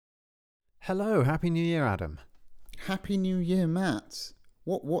Hello, Happy New Year, Adam. Happy New Year, Matt.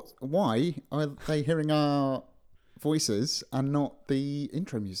 Why are they hearing our voices and not the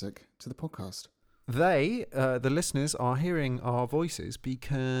intro music to the podcast? The listeners, are hearing our voices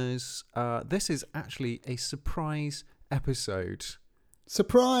because this is actually a surprise episode.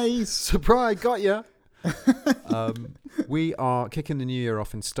 Surprise! Surprise, got ya! We are kicking the new year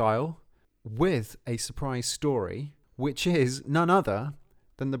off in style with a surprise story, which is none other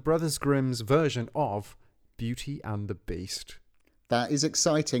than the Brothers Grimm's version of Beauty and the Beast. That is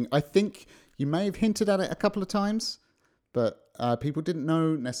exciting. I think you may have hinted at it a couple of times, but people didn't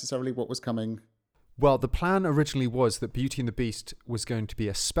know necessarily what was coming. Well, the plan originally was that Beauty and the Beast was going to be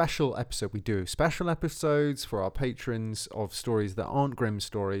a special episode. We do special episodes for our patrons of stories that aren't Grimm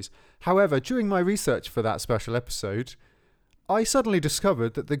stories. However, during my research for that special episode, I suddenly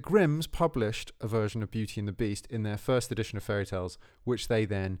discovered that the Grimms published a version of Beauty and the Beast in their first edition of Fairy Tales, which they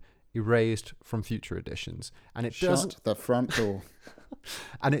then erased from future editions. And it Shut the front door.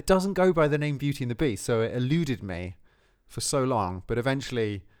 And it doesn't go by the name Beauty and the Beast, so it eluded me for so long. But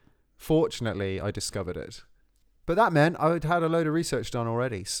eventually, fortunately, I discovered it. But that meant I'd had a load of research done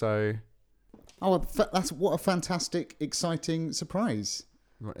already, so... Oh, that's what a fantastic, exciting surprise.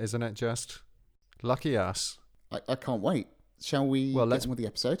 Isn't it just? Lucky us. I can't wait. Shall we get on with the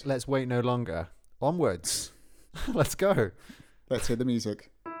episode? Let's wait no longer. Onwards. Let's go. Let's hear the music.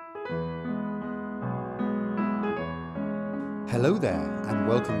 Hello there, and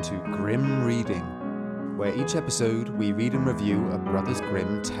welcome to Grimm Reading, where each episode we read and review a Brothers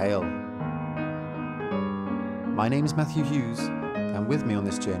Grimm tale. My name is Matthew Hughes, and with me on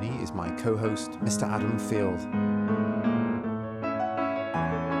this journey is my co-host, Mr. Adam Field.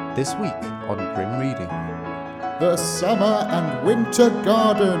 This week on Grimm Reading, The Summer and Winter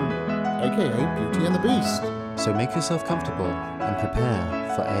Garden, aka Beauty and the Beast. so make yourself comfortable and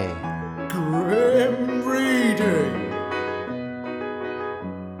prepare for a Grimm Reading.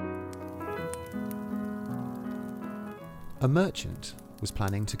 A merchant was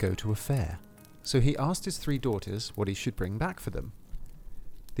planning to go to a fair, so he asked his 3 daughters what he should bring back for them.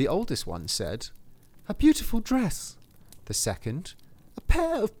 The oldest one said, "A beautiful dress." The second, "A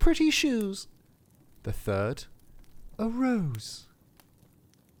pair of pretty shoes." The third, "A rose."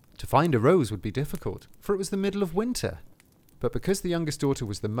 To find a rose would be difficult, for it was the middle of winter. But because the youngest daughter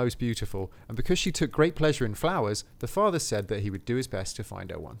was the most beautiful, and because she took great pleasure in flowers, the father said that he would do his best to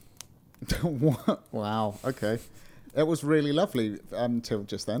find her one. Wow, okay. It was really lovely until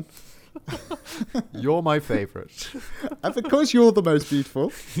just then. You're my favourite. And because you're the most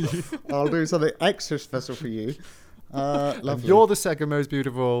beautiful, I'll do something extra special for you. Lovely. And you're the second most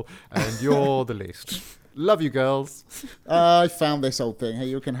beautiful, and you're the least. Love you, girls. I found this old thing. Hey,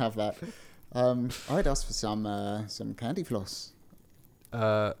 you can have that. I'd ask for some candy floss.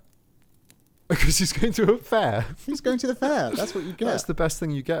 Because he's going to a fair. He's going to the fair. That's what you get. That's the best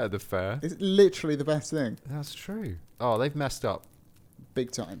thing you get at the fair. It's literally the best thing. That's true. Oh, they've messed up.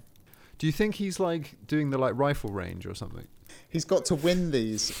 Big time. Do you think he's like doing the rifle range or something? He's got to win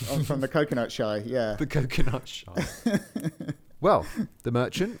these from the coconut shy, yeah. The coconut shop. Well, the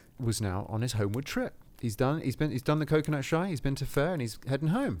merchant was now on his homeward trip. He's done the coconut shy, he's been to fair, and he's heading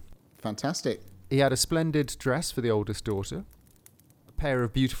home. Fantastic. He had a splendid dress for the oldest daughter, a pair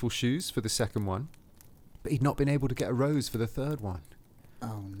of beautiful shoes for the second one, but he'd not been able to get a rose for the third one.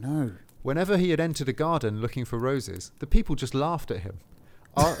 Oh, no. Whenever he had entered a garden looking for roses, the people just laughed at him,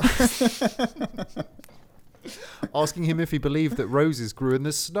 asking him if he believed that roses grew in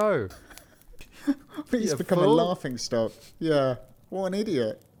the snow. He's Yeah, become a fool. laughing stock. Yeah. What an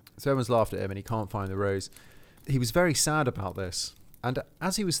idiot. So everyone's laughed at him and he can't find the rose. He was very sad about this, and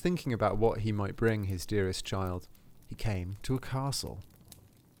as he was thinking about what he might bring his dearest child, he came to a castle.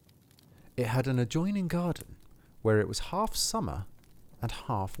 It had an adjoining garden where it was half summer and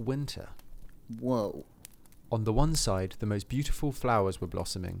half winter. Whoa. On the one side, the most beautiful flowers were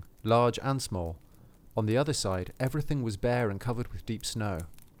blossoming, large and small. On the other side, everything was bare and covered with deep snow.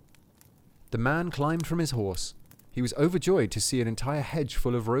 The man climbed from his horse. He was overjoyed to see an entire hedge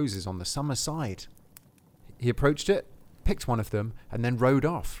full of roses on the summer side. He approached it, picked one of them, and then rode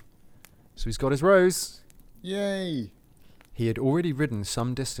off. So he's got his rose. Yay. He had already ridden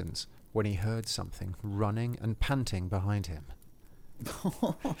some distance when he heard something running and panting behind him.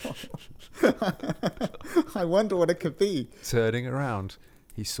 I wonder what it could be. Turning around,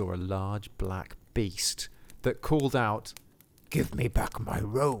 he saw a large black beast that called out, "Give me back my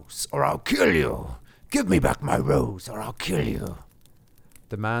rose, or I'll kill you! Give me back my rose, or I'll kill you!"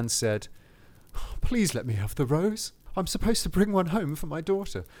 The man said, "Please let me have the rose. I'm supposed to bring one home for my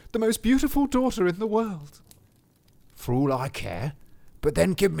daughter, the most beautiful daughter in the world." "For all I care, but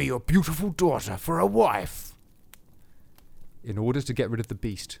then give me your beautiful daughter for a wife. In order to get rid of the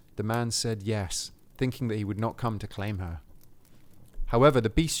beast, the man said yes, thinking that he would not come to claim her. However, the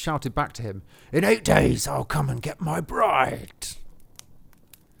beast shouted back to him, "In 8 days I'll come and get my bride."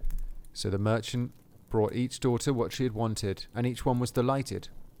 So the merchant brought each daughter what she had wanted, and each one was delighted,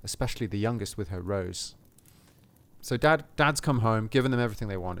 especially the youngest with her rose. So dad's come home, given them everything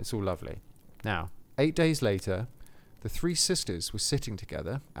they want. It's all lovely. Now, 8 days later, the 3 sisters were sitting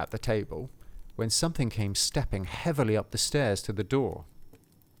together at the table when something came stepping heavily up the stairs to the door.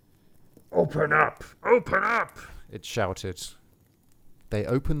 "Open up! Open up!" it shouted. They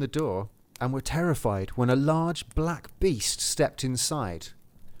opened the door and were terrified when a large black beast stepped inside.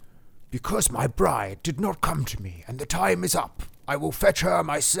 "Because my bride did not come to me and the time is up, I will fetch her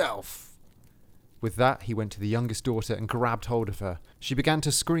myself." With that, he went to the youngest daughter and grabbed hold of her. She began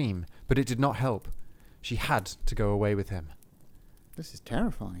to scream, but it did not help. She had to go away with him. This is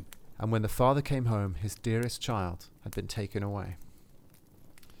terrifying. And when the father came home, his dearest child had been taken away.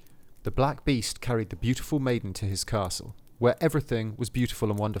 The black beast carried the beautiful maiden to his castle, where everything was beautiful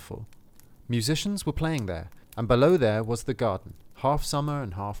and wonderful. Musicians were playing there, and below there was the garden, half summer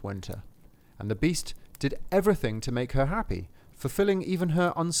and half winter. And the beast did everything to make her happy, fulfilling even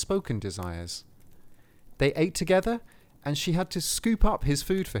her unspoken desires. They ate together, and she had to scoop up his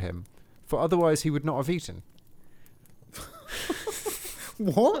food for him, for otherwise he would not have eaten.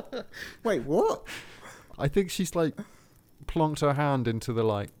 What? Wait, what? I think she's plonked her hand into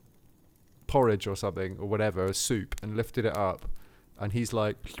the porridge or something or whatever, a soup, and lifted it up, and he's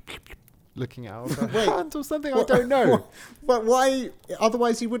looking out of her hand or something. I don't know. But why?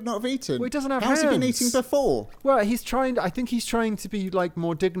 Otherwise, he would not have eaten. Well, he doesn't have How's hands. he been eating before? Well, I think he's trying to be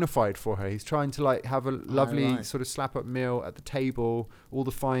more dignified for her. He's trying to have a lovely sort of slap up meal at the table, all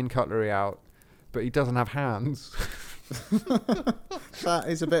the fine cutlery out, but he doesn't have hands. That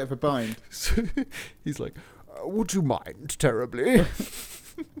is a bit of a bind. So he's like, "Would you mind terribly?"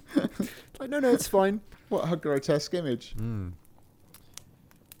 No, it's fine. What a grotesque image.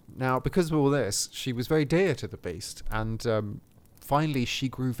 Now, because of all this, she was very dear to the beast, and finally she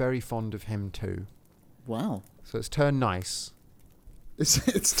grew very fond of him too. Wow. So it's turned nice.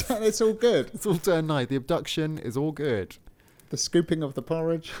 It's all good. It's all turned nice. The abduction is all good. The scooping of the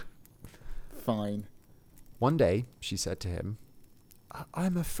porridge, fine. One day, she said to him,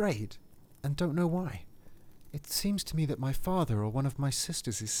 "I'm afraid, and don't know why. It seems to me that my father or one of my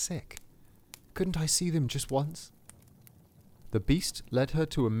sisters is sick. Couldn't I see them just once?" The beast led her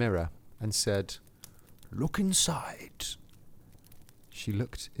to a mirror and said, "Look inside." She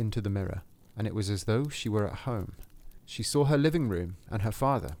looked into the mirror, and it was as though she were at home. She saw her living room and her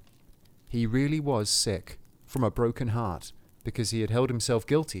father. He really was sick, from a broken heart, because he had held himself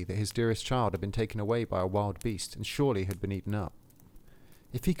guilty that his dearest child had been taken away by a wild beast and surely had been eaten up.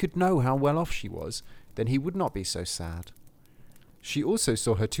 If he could know how well off she was, then he would not be so sad. She also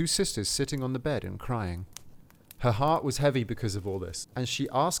saw her 2 sisters sitting on the bed and crying. Her heart was heavy because of all this, and she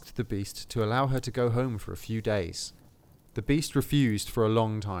asked the beast to allow her to go home for a few days. The beast refused for a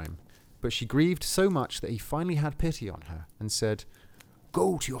long time, but she grieved so much that he finally had pity on her and said,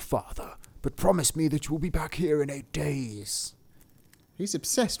 "Go to your father, but promise me that you will be back here in 8 days. He's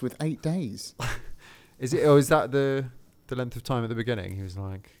obsessed with 8 days. Is that the length of time at the beginning? He was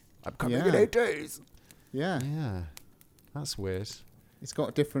like, "I'm coming in 8 days." Yeah. Yeah. That's weird. It's got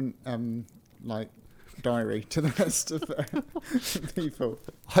a different, diary to the rest of people.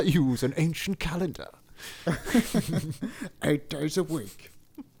 I use an ancient calendar. 8 days a week.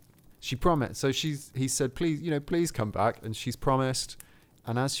 She promised. So he said, please come back. And she's promised.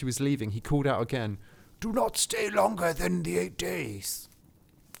 And as she was leaving, he called out again, "Do not stay longer than the 8 days."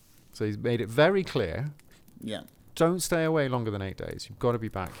 So he's made it very clear. Yeah. Don't stay away longer than 8 days. You've got to be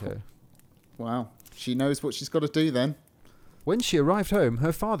back here. Wow. She knows what she's got to do then. When she arrived home,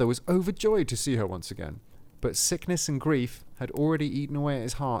 her father was overjoyed to see her once again. But sickness and grief had already eaten away at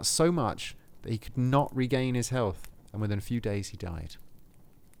his heart so much that he could not regain his health. And within a few days, he died.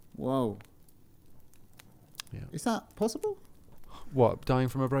 Whoa. Yeah. Is that possible? What, dying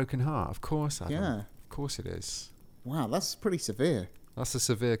from a broken heart? Of course, Adam. Yeah. Of course it is. Wow, that's pretty severe. That's a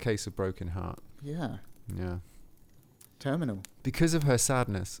severe case of broken heart. Yeah. Yeah. Terminal. Because of her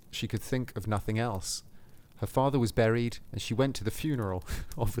sadness, she could think of nothing else. Her father was buried, and she went to the funeral,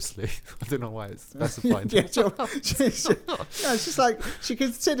 obviously. I don't know why it's specified. Yeah, sure. It's just like, she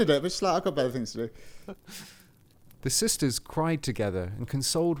considered it, but she's like, I've got better things to do. The sisters cried together and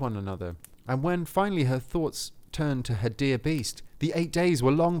consoled one another, and when finally her thoughts turned to her dear beast, the 8 days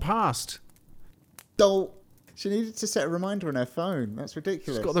were long past. Doll. She needed to set a reminder on her phone. That's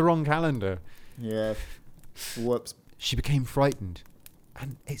ridiculous. She's got the wrong calendar. Yeah. Whoops. She became frightened,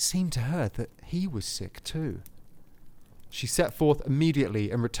 and it seemed to her that he was sick too. She set forth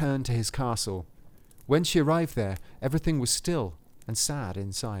immediately and returned to his castle. When she arrived there, everything was still and sad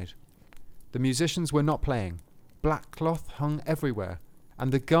inside. The musicians were not playing. Black cloth hung everywhere,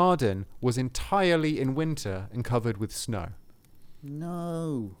 and the garden was entirely in winter and covered with snow.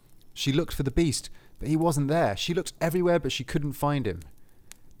 No. She looked for the beast, but he wasn't there. She looked everywhere, but she couldn't find him.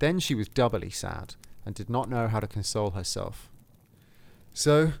 Then she was doubly sad and did not know how to console herself.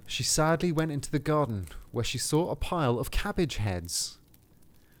 So she sadly went into the garden, where she saw a pile of cabbage heads.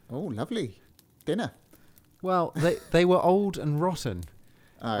 Oh, lovely. Dinner. Well, they were old and rotten,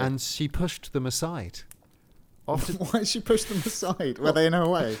 Oh. and she pushed them aside. After, Why did she push them aside? Were they in her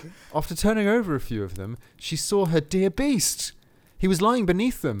way? after turning over a few of them, she saw her dear beast. He was lying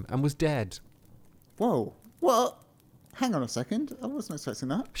beneath them and was dead. Whoa. What? Hang on a second. I wasn't expecting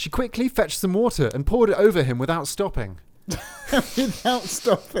that. She quickly fetched some water and poured it over him without stopping. Without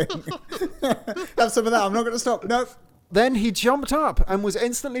stopping. Have some of that. I'm not going to stop. No. Then he jumped up and was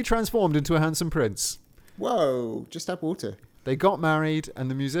instantly transformed into a handsome prince. Whoa. Just have water. They got married,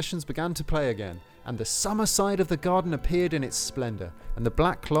 and the musicians began to play again, and the summer side of the garden appeared in its splendour, and the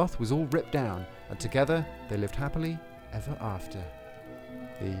black cloth was all ripped down, and together they lived happily ever after.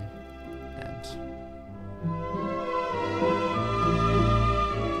 The end.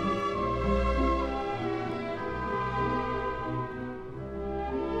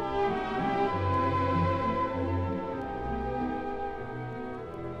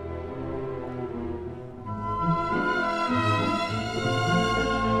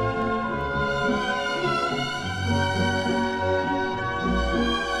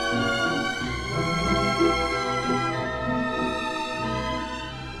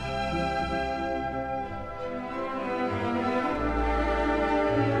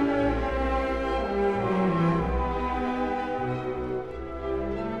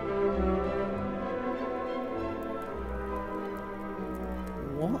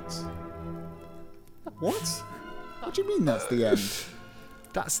 What? What? What do you mean that's the end?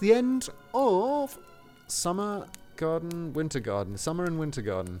 That's the end of Summer Garden, Winter Garden. Summer and Winter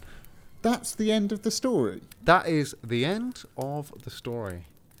Garden. That's the end of the story. That is the end of the story.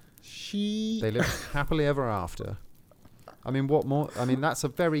 She... They lived happily ever after. I mean, what more? I mean, that's a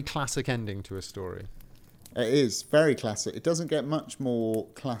very classic ending to a story. It is very classic. It doesn't get much more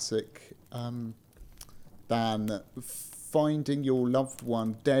classic than finding your loved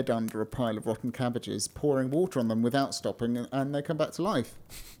one dead under a pile of rotten cabbages, pouring water on them without stopping, and they come back to life.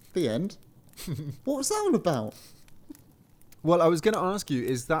 The end. What was that all about? Well, I was going to ask you,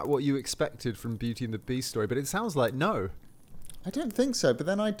 is that what you expected from Beauty and the Beast story? But it sounds like no. I don't think so, but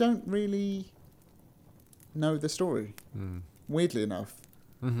then I don't really know the story. Weirdly enough.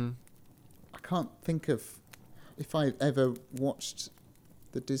 Mm-hmm. I can't think of if I ever watched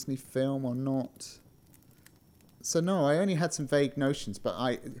the Disney film or not. So no, I only had some vague notions, but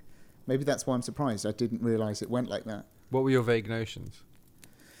maybe that's why I'm surprised. I didn't realise it went like that. What were your vague notions?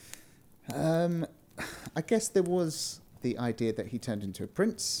 I guess there was the idea that he turned into a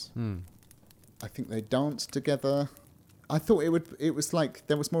prince. I think they danced together. I thought it was like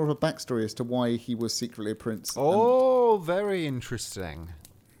there was more of a backstory as to why he was secretly a prince. Oh, very interesting.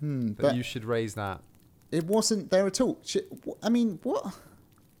 But You should raise that. it wasn't there at all. I mean, what?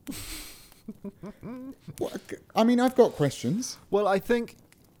 I mean, I've got questions. Well, I think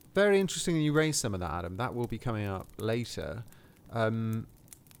very interesting that you raised some of that, Adam. That will be coming up later.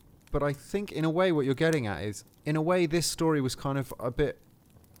 But I think in a way what you're getting at is, in a way, this story was kind of a bit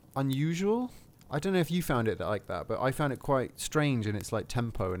unusual. I don't know if you found it like that, but I found it quite strange in its like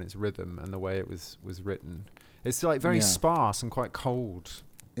tempo and its rhythm and the way it was written. It's like very sparse and quite cold.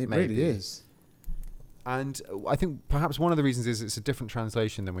 It maybe. really is. And I think perhaps one of the reasons is it's a different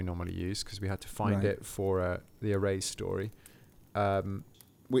translation than we normally use, because we had to find Right. it for the Erased story.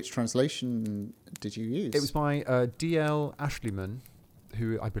 Which translation did you use? It was by D.L. Ashleyman,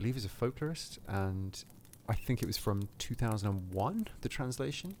 who I believe is a folklorist, and I think it was from 2001, the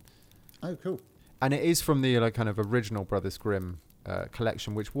translation. Oh, cool. And it is from the like kind of original Brothers Grimm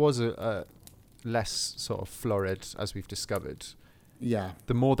collection, which was a less sort of florid, as we've discovered. Yeah.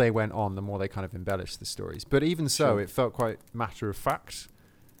 The more they went on, the more they kind of embellished the stories. But even so, Sure. it felt quite matter of fact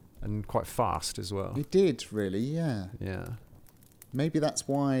and quite fast as well. It did, really, yeah. Yeah. Maybe that's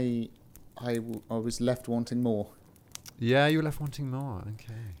why I was left wanting more. Yeah, you were left wanting more.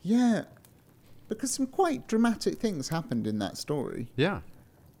 Okay. Yeah, because some quite dramatic things happened in that story. Yeah.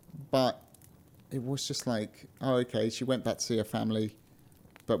 But it was just like, oh, okay, she went back to see her family,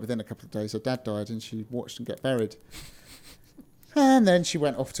 but within a couple of days her dad died and she watched him get buried. And then she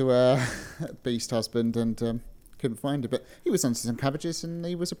went off to her beast husband and couldn't find it. But he was on some cabbages and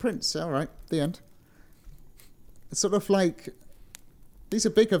he was a prince. All right, the end. It's sort of like, these are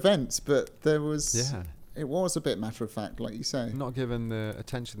big events, but there was... Yeah. It was a bit matter of fact, like you say. Not given the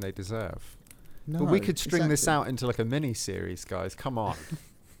attention they deserve. No, but we could string this exactly. out into like a mini-series, guys. Come on.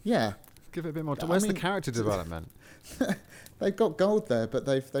 Yeah. Give it a bit more time. I Where's mean, the character development? They've got gold there, but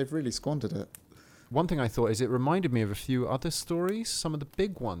they've really squandered it. One thing I thought is it reminded me of a few other stories, some of the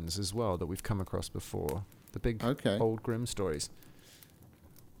big ones as well that we've come across before. The big old Grimm stories.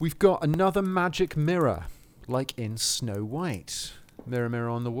 We've got another magic mirror, like in Snow White. Mirror, mirror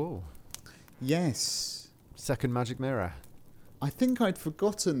on the wall. Yes. Second magic mirror. I think I'd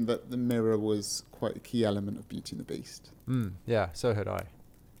forgotten that the mirror was quite a key element of Beauty and the Beast. Yeah, so had I.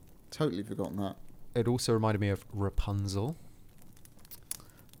 Totally forgotten that. It also reminded me of Rapunzel.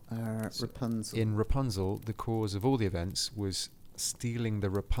 Rapunzel. In Rapunzel, the cause of all the events was stealing the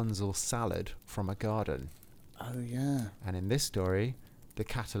Rapunzel salad from a garden. Oh, yeah. And in this story, the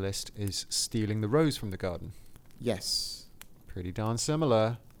catalyst is stealing the rose from the garden. Yes. Pretty darn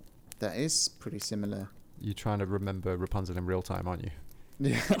similar. That is pretty similar. You're trying to remember Rapunzel in real time, aren't you?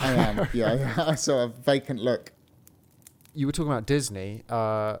 Yeah, I am. Yeah, I saw a vacant look. You were talking about Disney.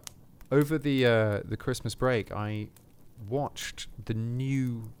 Over the Christmas break, I watched the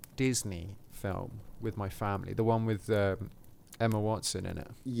new Disney film with my family, the one with Emma Watson in it.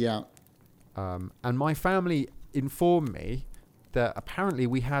 Yeah. And my family informed me that apparently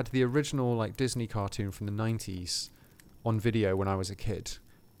we had the original like Disney cartoon from the 90s on video when I was a kid.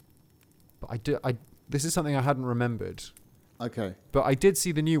 But this is something I hadn't remembered. Okay. But I did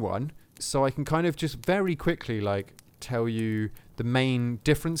see the new one, so I can kind of just very quickly like tell you the main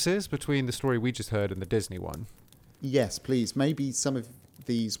differences between the story we just heard and the Disney one. Yes, please. Maybe some of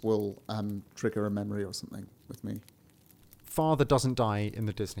these will trigger a memory or something with me. Father doesn't die in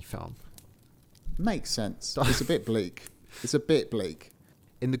the Disney film. Makes sense. It's a bit bleak. It's a bit bleak.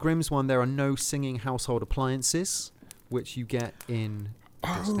 In the Grimm's one, there are no singing household appliances, which you get in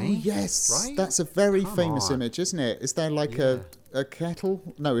Disney. Oh, yes. Right? That's a very Come famous on. image, isn't it? Is there like a kettle?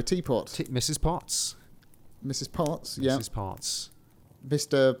 No, a teapot. Mrs. Potts. Mrs. Potts, yeah. Mrs. Potts.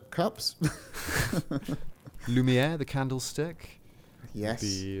 Mr. Cups? Lumiere, the candlestick. Yes.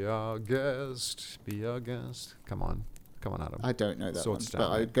 Be our guest. Be our guest. Come on. Come on, Adam. I don't know that Swords one, down,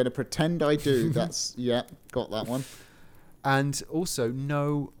 but I'm mate. going to pretend I do. That's, yeah, got that one. And also,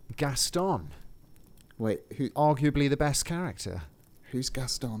 no Gaston. Wait, Arguably the best character. who's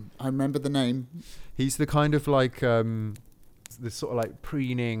Gaston? I remember the name. He's the kind of like, this sort of like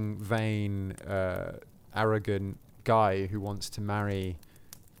preening, vain, arrogant guy who wants to marry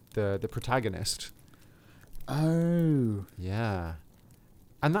the protagonist. Oh. Yeah.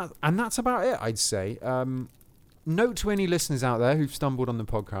 And that's about it, I'd say. Note to any listeners out there who've stumbled on the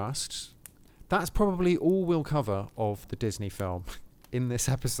podcast, that's probably all we'll cover of the Disney film in this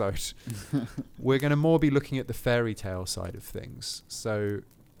episode. We're going to more be looking at the fairy tale side of things. So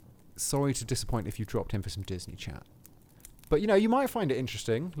sorry to disappoint if you dropped in for some Disney chat. But, you might find it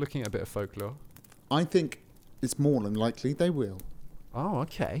interesting looking at a bit of folklore. I think it's more than likely they will. Oh,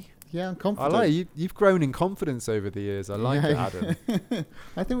 okay. Yeah, I'm I confident. like you've grown in confidence over the years. I like it, Adam.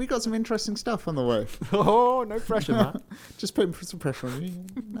 I think we got some interesting stuff on the way. Oh, no pressure, man. Just putting some pressure on you.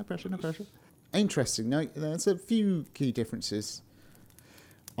 No pressure, no pressure. Interesting. No, there's a few key differences.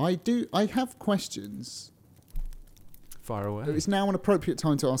 I have questions. Fire away. It's now an appropriate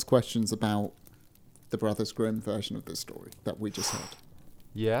time to ask questions about the Brothers Grimm version of this story that we just heard.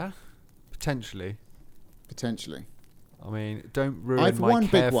 Yeah, potentially. Potentially. I mean, don't ruin I've my one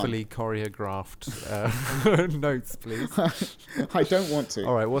big carefully choreographed notes, please. I don't want to.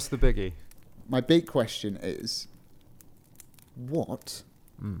 All right, what's the biggie? My big question is, what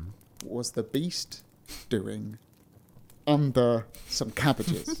was the Beast doing under some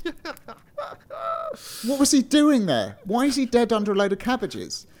cabbages? What was he doing there? Why is he dead under a load of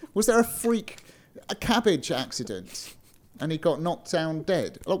cabbages? Was there a cabbage accident and he got knocked down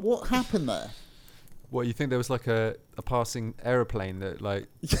dead? Like, what happened there? What, you think there was like a passing aeroplane that like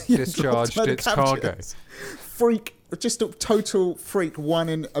Yeah, discharged dropped a load of its cargo? cabbages. Freak, just a total freak, 1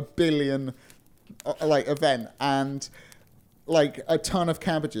 in a billion like event, and like a ton of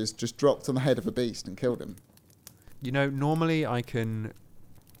cabbages just dropped on the head of a beast and killed him. Normally I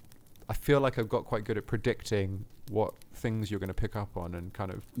feel like I've got quite good at predicting what things you're going to pick up on and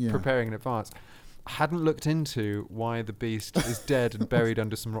kind of preparing in advance. I hadn't looked into why the beast is dead and buried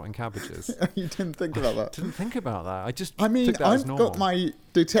under some rotten cabbages. You didn't think about that? Didn't think about that. I just I mean, took that as I've normal. got my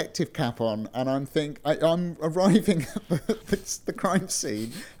detective cap on, and I'm arriving at the crime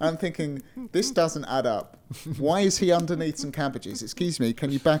scene, and I'm thinking, this doesn't add up. Why is he underneath some cabbages? Excuse me,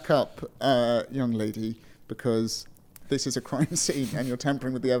 can you back up, young lady? because this is a crime scene and you're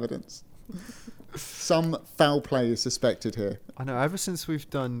tampering with the evidence. Some foul play is suspected here. I know, ever since we've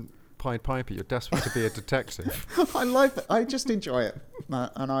done Pied Piper, you're desperate to be a detective. I like it. I just enjoy it,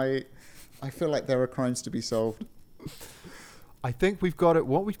 Matt, and I feel like there are crimes to be solved. I think we've got it.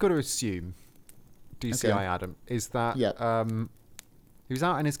 What we've got to assume, DCI Okay. Adam, is that he was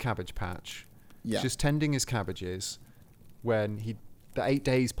out in his cabbage patch, just tending his cabbages, when the 8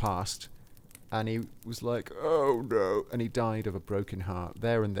 days passed, and he was like, "Oh no," and he died of a broken heart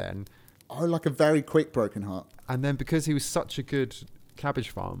there and then. Oh, like a very quick broken heart. And then because he was such a good cabbage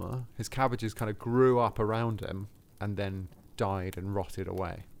farmer, his cabbages kind of grew up around him and then died and rotted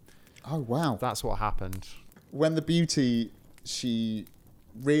away. Oh, wow. That's what happened. When the beauty, she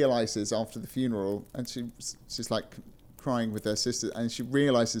realizes after the funeral, and she's like crying with her sister, and she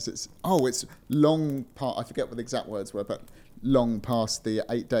realizes it's long part, I forget what the exact words were, but long past the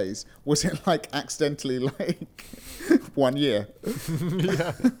 8 days. Was it like accidentally like 1 year?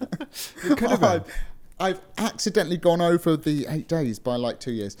 Yeah. It could have been. I've accidentally gone over the 8 days by like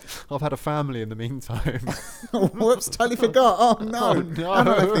 2 years. I've had a family in the meantime. Whoops, totally forgot. Oh no. Oh, no. I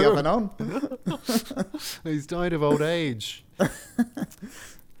left the oven on. He's died of old age.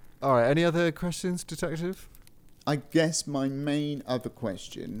 All right, any other questions, Detective? I guess my main other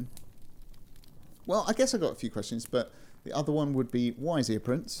question... Well, I guess I got a few questions, but the other one would be, why is he a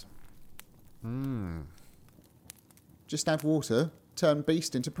prince? Just add water, turn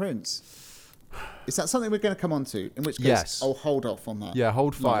beast into prince. Is that something we're going to come on to? In which case, Yes. I'll hold off on that. Yeah,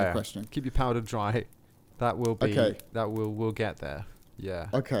 hold line of fire. question. Keep your powder dry. That will be. Okay. We'll get there. Yeah.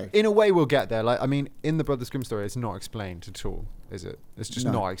 Okay. In a way, we'll get there. Like, I mean, in the Brothers Grimm story, it's not explained at all, is it? It's just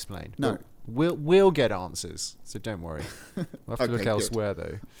No. not explained. No. But we'll get answers, so don't worry. We'll have to Okay, look good. elsewhere,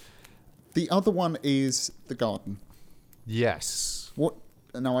 though. The other one is the garden. Yes. What?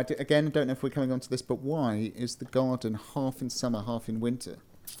 Now, again, I don't know if we're coming on to this, but why is the garden half in summer, half in winter?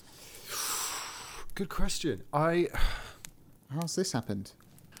 Good question. How's this happened?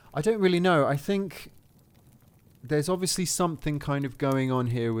 I don't really know. I think there's obviously something kind of going on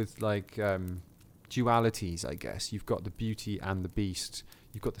here with like dualities, I guess. You've got the beauty and the beast.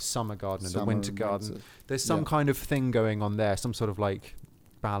 You've got the summer garden and the winter garden. There's some kind of thing going on there, some sort of like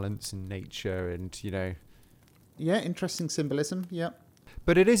balance in nature and, you know. Yeah, interesting symbolism. Yeah.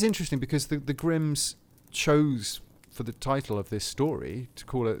 But it is interesting because the Grimms chose for the title of this story to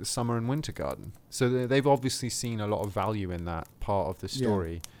call it the Summer and Winter Garden. So they've obviously seen a lot of value in that part of the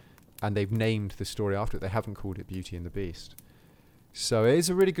story, and they've named the story after it. They haven't called it Beauty and the Beast. So it is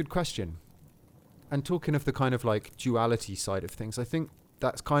a really good question. And talking of the kind of like duality side of things, I think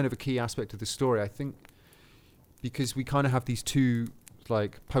that's kind of a key aspect of the story. I think because we kind of have these two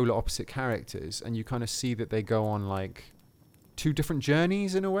like polar opposite characters, and you kind of see that they go on like two different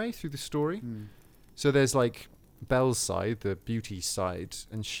journeys in a way through the story. So there's like Belle's side, the beauty side,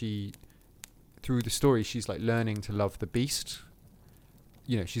 and she, through the story, she's like learning to love the beast.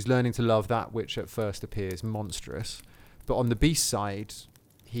 You know, she's learning to love that which at first appears monstrous. But on the beast side,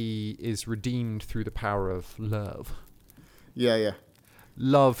 he is redeemed through the power of love. Yeah, yeah.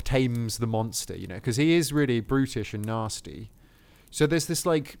 Love tames the monster, you know, because he is really brutish and nasty. So there's this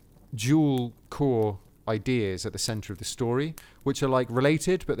like dual core ideas at the center of the story, which are like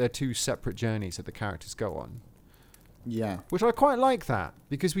related, but they're two separate journeys that the characters go on. Yeah. Which I quite like that,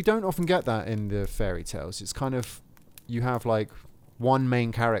 because we don't often get that in the fairy tales. It's kind of, you have like one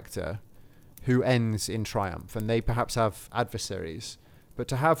main character who ends in triumph, and they perhaps have adversaries. But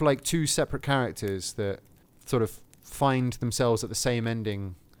to have like two separate characters that sort of find themselves at the same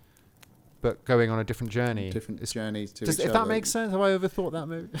ending, but going on a different journey. Different journeys to If each that other. makes sense, have I overthought that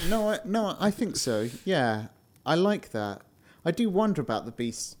movie? No, I think so. Yeah, I like that. I do wonder about the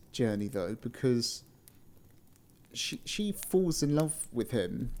Beast's journey though, because she falls in love with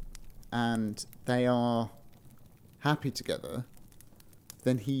him, and they are happy together.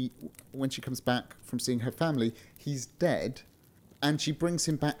 Then when she comes back from seeing her family, he's dead, and she brings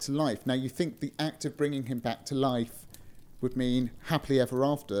him back to life. Now you think the act of bringing him back to life would mean happily ever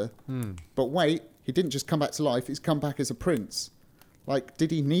after, but wait, he didn't just come back to life, he's come back as a prince. Like,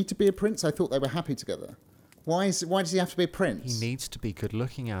 did he need to be a prince? I thought they were happy together. Why does he have to be a prince? He needs to be good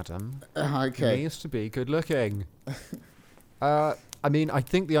looking, Adam. Okay. He needs to be good looking. I mean, I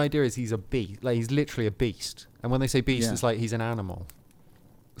think the idea is he's a beast. Like, he's literally a beast. And when they say beast, Yeah. it's like he's an animal.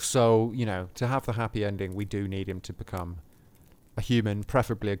 So, you know, to have the happy ending, we do need him to become a human,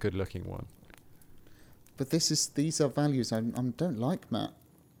 preferably a good looking one. But these are values I don't like, Matt.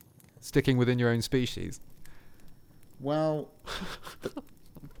 Sticking within your own species. Well,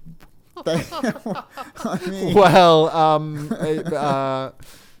 I mean, Well,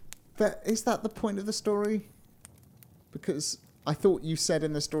 But is that the point of the story? Because I thought you said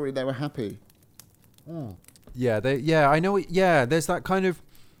in the story they were happy. Yeah, I know. There's that kind of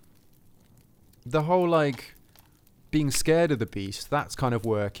the whole like being scared of the beast. That's kind of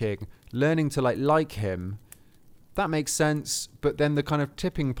working. Learning to like him, that makes sense. But then the kind of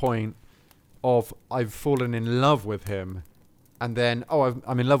tipping point of I've fallen in love with him, and then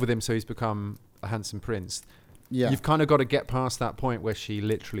I'm in love with him, so he's become a handsome prince. Yeah. You've kind of got to get past that point where she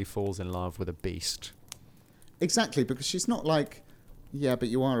literally falls in love with a beast. Exactly, because she's not like, yeah, but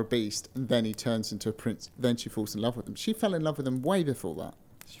you are a beast, and then he turns into a prince, then she falls in love with him. She fell in love with him way before that.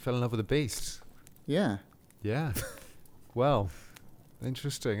 She fell in love with a beast. Yeah. Yeah. Well,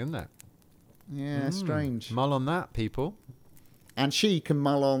 interesting, isn't it? Yeah, strange. Mull on that, people. And she can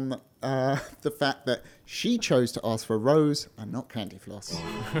mull on the fact that she chose to ask for a rose and not candy floss.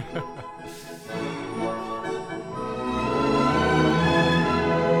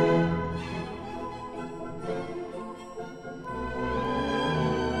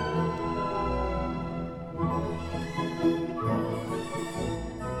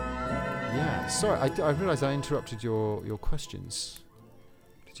 Yeah. Sorry, I realised I interrupted your questions.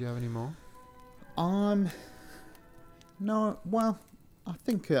 Did you have any more? No, well, I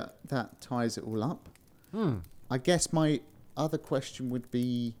think that ties it all up. I guess my other question would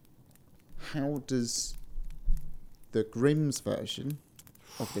be, how does the Grimm's version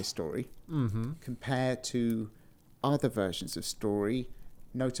of this story compare to other versions of story,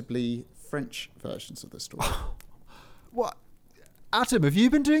 notably French versions of the story? What? Adam, have you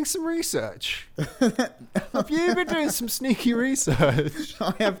been doing some research? Have you been doing some sneaky research?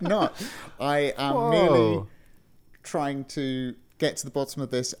 I have not. I am merely trying to get to the bottom of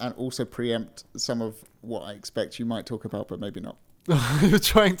this and also preempt some of what I expect you might talk about, but maybe not. You're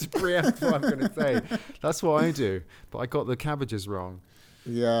trying to preempt what I'm going to say. That's what I do. But I got the cabbages wrong.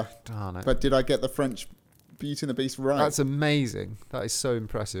 Yeah. Darn it. But did I get the French Beauty and the Beast right? That's amazing. That is so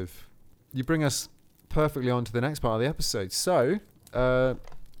impressive. You bring us perfectly on to the next part of the episode. So, for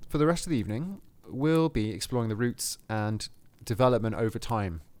the rest of the evening, we'll be exploring the roots and development over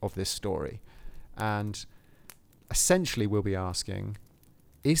time of this story. And essentially we'll be asking,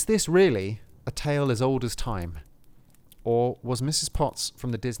 is this really a tale as old as time? Or was Mrs. Potts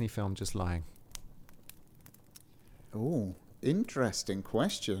from the Disney film just lying? Oh, interesting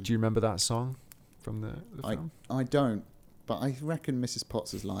question. Do you remember that song from the film? I don't, but I reckon Mrs.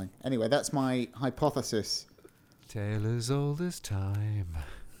 Potts is lying. Anyway, that's my hypothesis. Tale as old as time.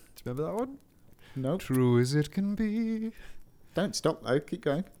 Do you remember that one? No. True as it can be. Don't stop though, keep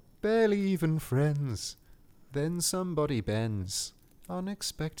going. Barely even friends. Then somebody bends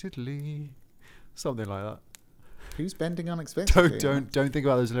unexpectedly. Something like that. Who's bending unexpectedly? Don't think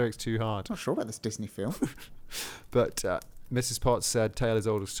about those lyrics too hard. Not sure about this Disney film. But Mrs. Potts said, "Tale as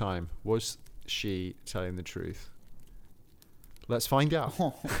old as time." Was she telling the truth? Let's find out.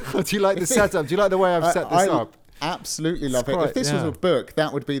 Do you like the setup? Do you like the way I've set this up? Absolutely love it. If this was a book,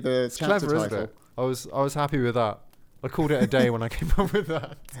 that would be the chapter clever, title. Isn't it? I was happy with that. I called it a day when I came up with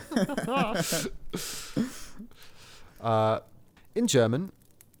that. In German,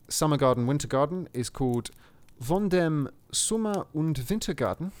 Summer Garden, Winter Garden is called Von dem Sommer- und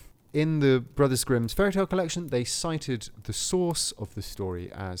Wintergarten. In the Brothers Grimm's fairy tale collection, they cited the source of the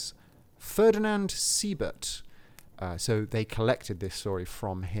story as Ferdinand Siebert. So they collected this story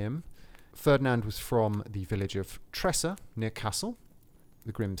from him. Ferdinand was from the village of Tressa, near Kassel,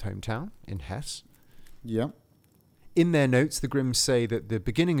 the Grimm's hometown in Hesse. Yeah. In their notes, the Grimms say that the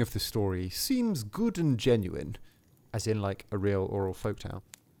beginning of the story seems good and genuine, as in like a real oral folktale.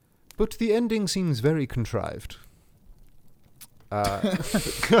 But the ending seems very contrived.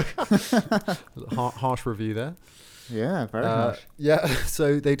 Harsh review there. Yeah, very harsh. Yeah,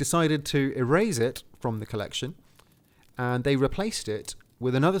 so they decided to erase it from the collection, and they replaced it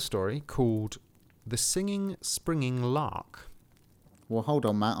with another story called The Singing Springing Lark. Well, hold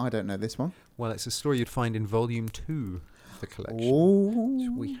on, Matt. I don't know this one. Well, it's a story you'd find in Volume 2 of the collection, which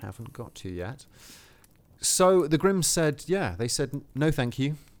we haven't got to yet. So the Grimms said, they said, no thank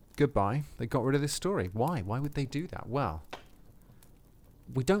you, goodbye. They got rid of this story. Why? Why would they do that? Well,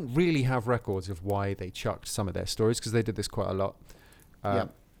 we don't really have records of why they chucked some of their stories, because they did this quite a lot.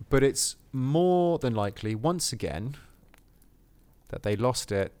 But it's more than likely, once again, that they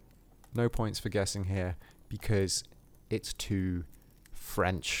lost it. No points for guessing here, because it's too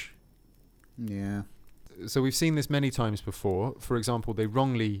French. Yeah. So we've seen this many times before. For example, they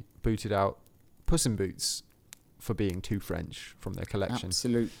wrongly booted out Puss in Boots for being too French from their collection.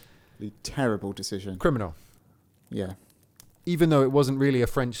 Absolutely terrible decision. Criminal. Yeah. Even though it wasn't really a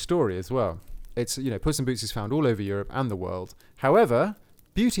French story as well. It's, Puss in Boots is found all over Europe and the world. However,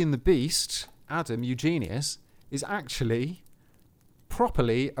 Beauty and the Beast, Adam Eugenius, is actually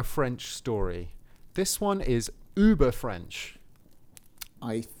properly a French story. This one is uber French.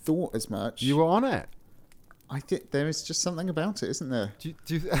 I thought as much. You were on it. I think there is just something about it, isn't there?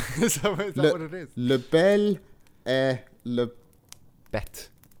 Is that what it is? Le Belle et le Bête.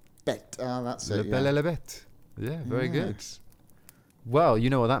 Bête. Oh, that's Le it. Belle Yeah. et la Bête. Yeah, very Yeah. good. Well, you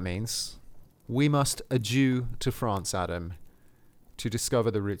know what that means. We must adieu to France, Adam, to discover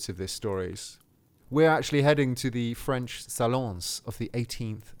the roots of this stories. We're actually heading to the French salons of the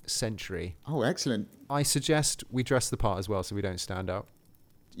 18th century. Oh, excellent. I suggest we dress the part as well so we don't stand out.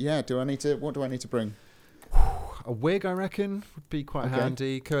 Yeah. What do I need to bring? A wig, I reckon, would be quite Okay.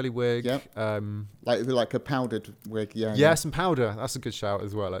 handy. Curly wig. Yep. Um, Like a powdered wig. Yeah. yeah, some powder. That's a good shout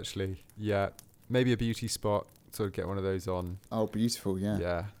as well, actually. Yeah. Maybe a beauty spot. Sort of get one of those on. Oh, beautiful. Yeah.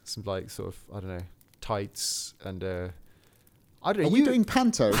 Yeah. Some like sort of, I don't know, tights and I don't know. Are we doing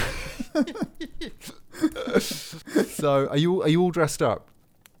panto? So are you all dressed up?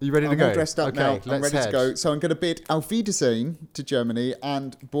 Are you ready to I'm go? all dressed up Okay, now. I'm let's ready head. to go. So I'm going to bid Auf Wiedersehen to Germany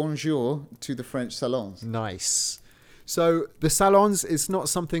and Bonjour to the French salons. Nice. So the salons is not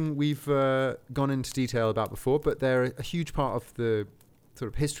something we've gone into detail about before, but they're a huge part of the sort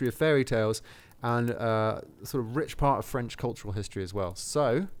of history of fairy tales and sort of rich part of French cultural history as well.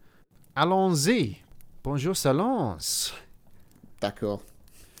 So, allons-y. Bonjour salons. D'accord.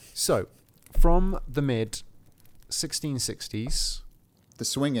 So, from the mid 1660s, The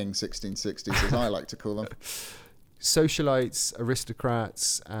swinging 1660s, as I like to call them. socialites,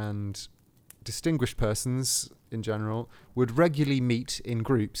 aristocrats, and distinguished persons in general would regularly meet in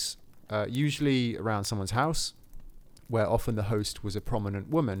groups, usually around someone's house, where often the host was a prominent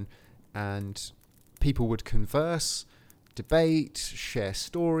woman, and people would converse, debate, share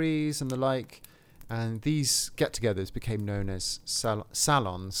stories, and the like. And these get-togethers became known as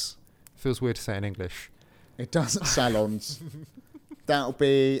salons. Feels weird to say in English. It doesn't salons. That'll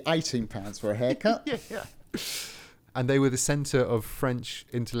be £18 for a haircut. Yeah. And they were the centre of French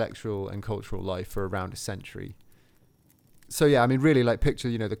intellectual and cultural life for around a century. So yeah, I mean, really, like picture,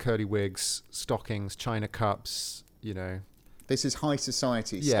 the curly wigs, stockings, china cups, This is high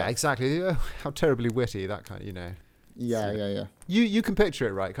society Yeah, stuff. exactly. How terribly witty, that kind of, Yeah. You can picture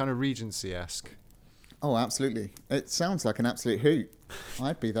it, right? Kind of Regency-esque. Oh, absolutely. It sounds like an absolute hoot.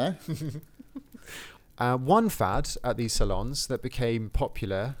 I'd be there. One fad at these salons that became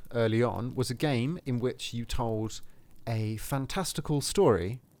popular early on was a game in which you told a fantastical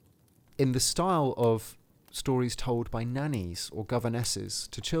story in the style of stories told by nannies or governesses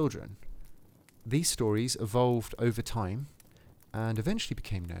to children. These stories evolved over time and eventually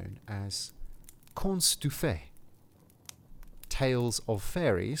became known as contes de fées, tales of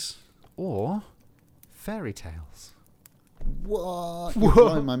fairies, or fairy tales. What? You're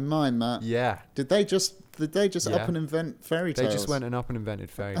blowing my mind, Matt. Yeah. Did they just Yeah. up and invent fairy tales? They just went and up and invented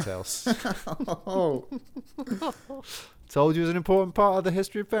fairy tales. Oh, Told you it was an important part of the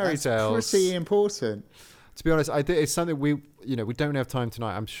history of fairy that's tales. pretty important. To be honest, it's something we don't have time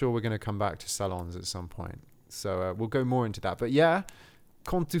tonight. I'm sure we're going to come back to salons at some point. So we'll go more into that. But yeah,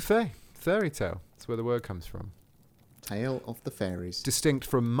 conte de fées, fairy tale. That's where the word comes from. Tale of the fairies. Distinct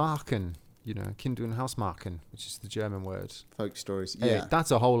from Märchen, Kind und Hausmärchen, which is the German word. Folk stories. Hey, Yeah.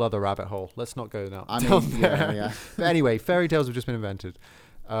 that's a whole other rabbit hole. Let's not go down. I down mean, there. yeah. But anyway, fairy tales have just been invented.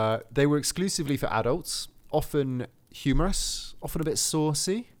 They were exclusively for adults, often humorous, often a bit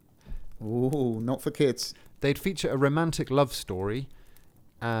saucy. Ooh, not for kids. They'd feature a romantic love story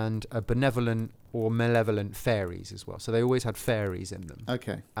and a benevolent or malevolent fairies as well. So they always had fairies in them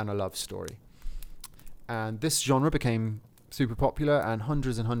Okay. and a love story. And this genre became super popular, and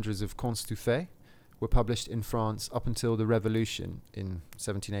hundreds of contes de fées were published in France up until the Revolution in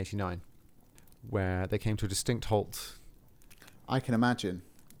 1789, where they came to a distinct halt. I can imagine.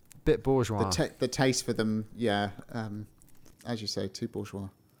 Bit bourgeois. The taste for them, yeah. As you say, too bourgeois.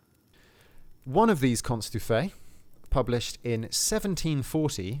 One of these contes de fées, published in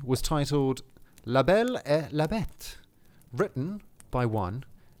 1740, was titled La Belle et la Bête, written by one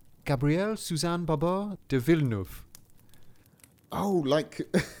Gabrielle Suzanne Barbot de Villeneuve. Oh, like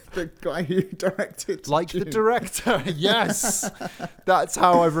the guy who directed. Like the Dune. director, yes! That's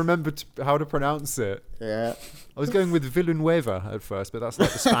how I remembered how to pronounce it. Yeah. I was going with Villanueva at first, but that's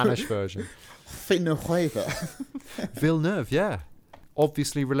like the Spanish version. Villeneuve. Villeneuve, yeah.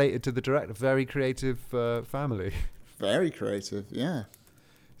 Obviously related to the director. Very creative family. Very creative, yeah.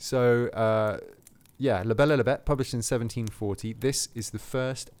 So, La Belle et la Bête, published in 1740. This is the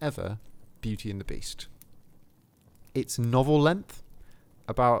first ever Beauty and the Beast. It's novel length,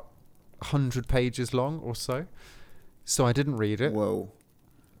 about 100 pages long or so. So I didn't read it. Whoa.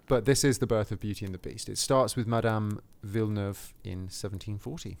 But this is the birth of Beauty and the Beast. It starts with Madame Villeneuve in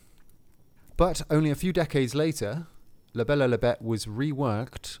 1740. But only a few decades later, La Belle et la Bête was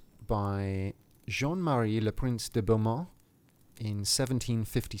reworked by Jean-Marie Le Prince de Beaumont in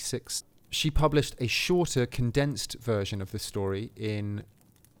 1756. She published a shorter, condensed version of the story in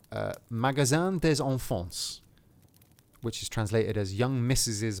Magasin des Enfants, which is translated as Young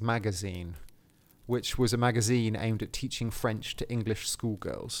Miss's Magazine, which was a magazine aimed at teaching French to English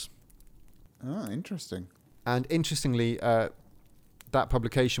schoolgirls. Oh, interesting. And interestingly, that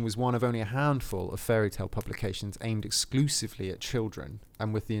publication was one of only a handful of fairy tale publications aimed exclusively at children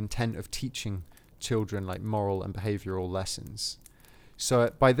and with the intent of teaching children like moral and behavioral lessons.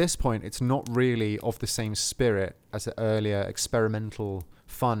 So by this point, it's not really of the same spirit as the earlier experimental,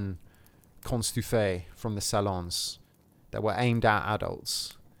 fun contes de fées from the salons that were aimed at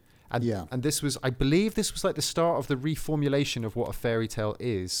adults. And this was, I believe this was like the start of the reformulation of what a fairy tale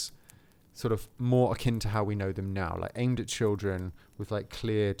is, sort of more akin to how we know them now, like aimed at children with like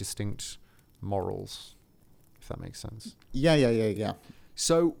clear, distinct morals, if that makes sense. Yeah.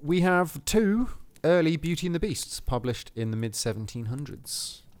 So we have 2 early Beauty and the Beasts published in the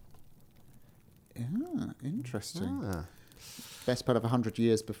mid-1700s. Yeah, interesting. Ah. Best part of 100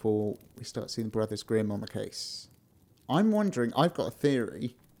 years before we start seeing Brothers Grimm on the case. I'm wondering, I've got a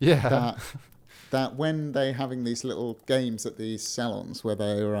theory Yeah. that when they're having these little games at these salons where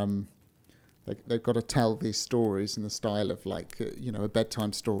they've got to tell these stories in the style of like, a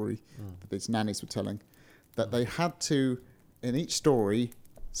bedtime story that these nannies were telling, that they had to, in each story,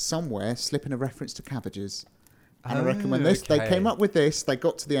 somewhere slip in a reference to cabbages. And I reckon when they came up with this, they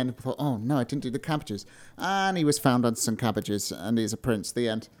got to the end and thought, oh no, I didn't do the cabbages. And he was found under some cabbages and he's a prince, the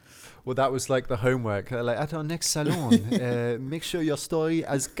end. Well, that was like the homework. Like, at our next salon, make sure your story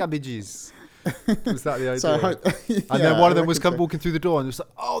has cabbages. Was that the idea? So and then one of them was walking through the door and it was like,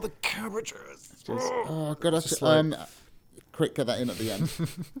 oh, the cabbages. Quick, get that in at the end.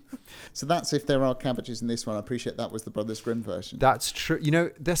 So that's if there are cabbages in this one. I appreciate that was the Brothers Grimm version. That's true.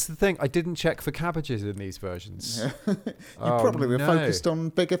 That's the thing. I didn't check for cabbages in these versions. Yeah. You probably were focused on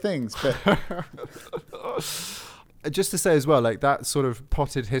bigger things. But just to say as well, like that sort of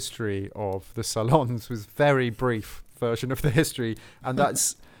potted history of the salons was very brief version of the history. And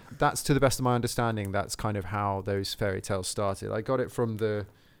that's to the best of my understanding, that's kind of how those fairy tales started. I got it from the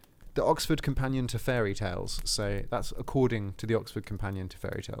Oxford Companion to Fairy Tales. So that's according to the Oxford Companion to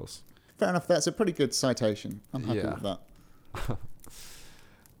Fairy Tales. Fair enough. That's a pretty good citation. I'm happy with that.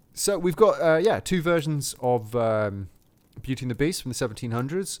 So we've got, 2 versions of Beauty and the Beast from the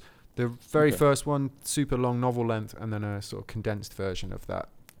 1700s. The very first one, super long novel length, and then a sort of condensed version of that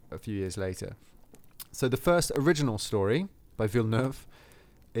a few years later. So the first original story by Villeneuve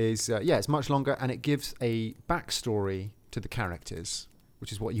is, it's much longer, and it gives a backstory to the characters,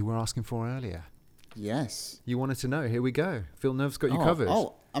 which is what you were asking for earlier. Yes. You wanted to know. Here we go. Villeneuve's got you covered.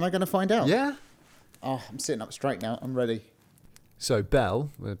 Oh, am I going to find out? Yeah. Oh, I'm sitting up straight now. I'm ready. So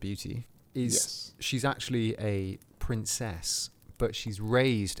Belle, Beauty, she's actually a princess, but she's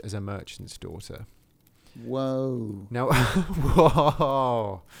raised as a merchant's daughter. Whoa. Now,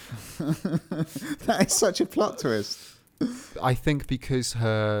 whoa. That is such a plot twist. I think because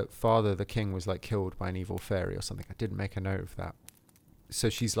her father, the king, was like killed by an evil fairy or something. I didn't make a note of that. So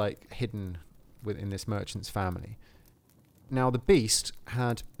she's like hidden within this merchant's family. Now the beast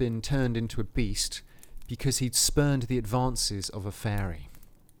had been turned into a beast because he'd spurned the advances of a fairy.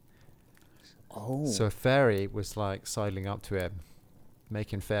 Oh. So a fairy was like sidling up to him,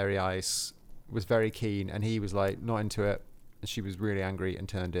 making fairy ice, was very keen, and he was like not into it. And she was really angry and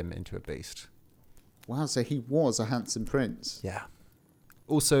turned him into a beast. Wow, so he was a handsome prince. Yeah.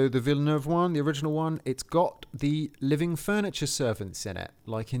 Also, the Villeneuve one, the original one, it's got the living furniture servants in it,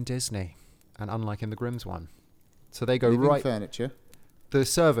 like in Disney, and unlike in the Grimm's one. So they go living furniture? The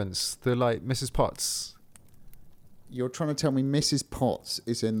servants, the like Mrs. Potts. You're trying to tell me Mrs. Potts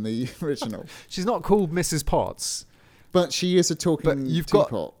is in the original? She's not called Mrs. Potts. But she is a talking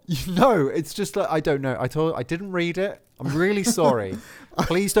teapot. No, it's just like, I don't know. I didn't read it. I'm really sorry.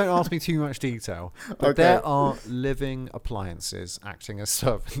 Please don't ask me too much detail. But there are living appliances acting as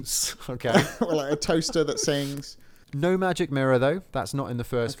servants. Okay. Well, like a toaster that sings. No magic mirror, though. That's not in the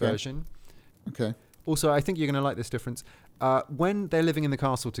first version. Okay. Also, I think you're going to like this difference. When they're living in the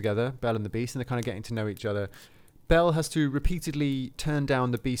castle together, Belle and the Beast, and they're kind of getting to know each other, Belle has to repeatedly turn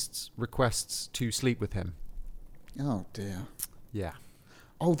down the Beast's requests to sleep with him. Oh, dear. Yeah.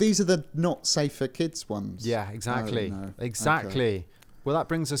 Oh, these are the not safe for kids ones. Yeah, exactly. Oh, no. Exactly. Okay. Well, that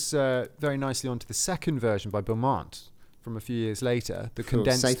brings us very nicely on to the second version by Beaumont from a few years later, the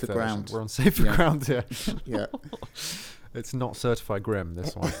condensed safer version. ground. We're on safer ground here. Yeah. It's not certified grim,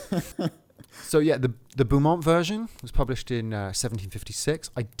 this one. So yeah, the Beaumont version was published in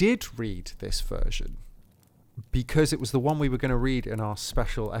 1756. I did read this version because it was the one we were going to read in our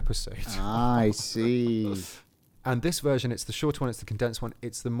special episode. I see. And this version, it's the shorter one, it's the condensed one,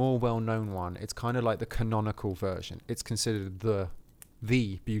 it's the more well-known one. It's kind of like the canonical version. It's considered the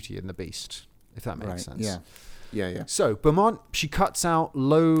Beauty and the Beast, if that makes sense. Yeah. So Beaumont, she cuts out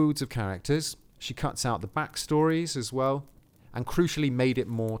loads of characters. She cuts out the backstories as well, and crucially made it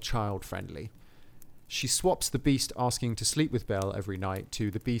more child-friendly. She swaps the Beast asking to sleep with Belle every night to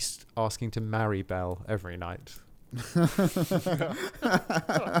the Beast asking to marry Belle every night. I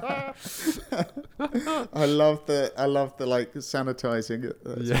love the like sanitizing.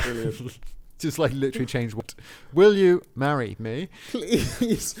 That's brilliant. Just like literally change what. Will you marry me?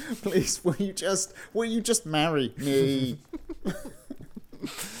 Please, will you just marry me?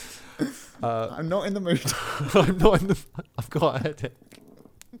 I'm not in the mood. I'm not in the. I've got a headache.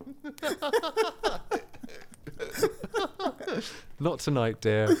 Not tonight,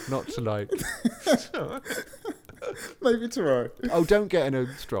 dear. Not tonight. Maybe tomorrow. Oh, don't get in a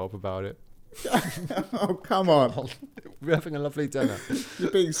strobe about it. Oh, come on. We're having a lovely dinner.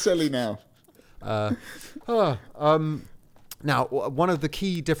 You're being silly now. Now, one of the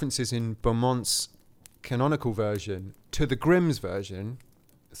key differences in Beaumont's canonical version to the Grimm's version,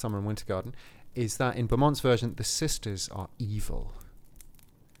 Summer and Winter Garden, is that in Beaumont's version, the sisters are evil.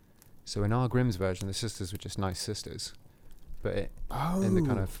 So in our Grimm's version, the sisters were just nice sisters. But in the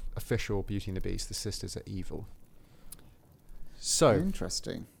kind of official Beauty and the Beast, the sisters are evil. So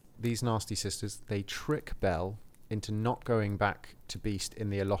interesting. These nasty sisters, they trick Belle into not going back to Beast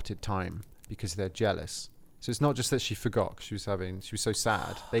in the allotted time because they're jealous. So it's not just that she forgot 'cause she was so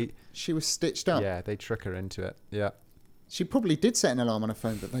sad. She was stitched up. Yeah, they trick her into it. Yeah. She probably did set an alarm on her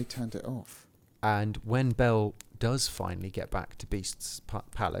phone, but they turned it off. And when Belle does finally get back to Beast's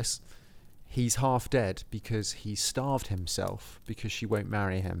palace, he's half dead because he starved himself because she won't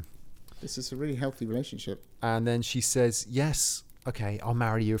marry him. This is a really healthy relationship. And then she says, yes, okay, I'll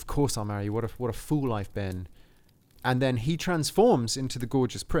marry you. Of course I'll marry you. What a fool I've been. And then he transforms into the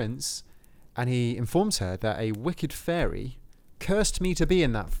gorgeous prince, and he informs her that a wicked fairy cursed me to be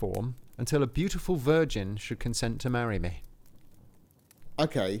in that form until a beautiful virgin should consent to marry me.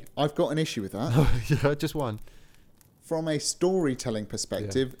 Okay, I've got an issue with that. Yeah, just one. From a storytelling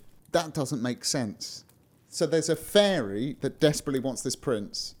perspective, that doesn't make sense. So there's a fairy that desperately wants this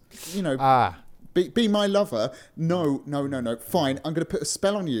prince. You know, be my lover. No. Fine, I'm going to put a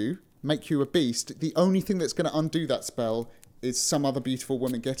spell on you, make you a beast. The only thing that's going to undo that spell is some other beautiful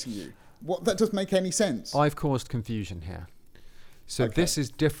woman getting you. What? That doesn't make any sense. I've caused confusion here. So this is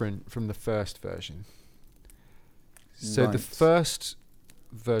different from the first version. So the first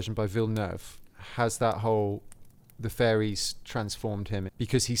version by Villeneuve has that whole... the fairies transformed him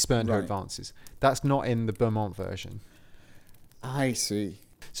because he spurned her advances. That's not in the Beaumont version. I see.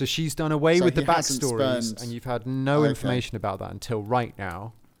 So she's done away with the backstories, and you've had no information about that until right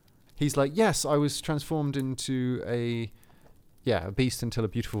now. He's like, yes, I was transformed into a beast until a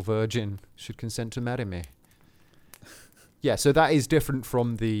beautiful virgin should consent to marry me. Yeah, so that is different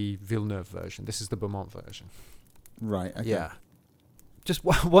from the Villeneuve version. This is the Beaumont version. Right, okay. Yeah. Just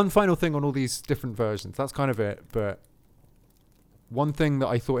one final thing on all these different versions. That's kind of it. But one thing that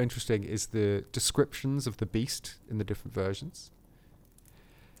I thought interesting is the descriptions of the beast in the different versions.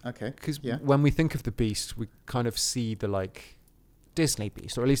 Okay. Because when we think of the beast, we kind of see the like Disney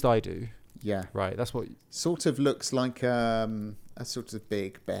beast, or at least I do. Yeah. Right. That's what sort of looks like a sort of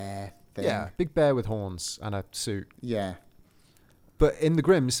big bear thing. Yeah, big bear with horns and a suit. Yeah. But in the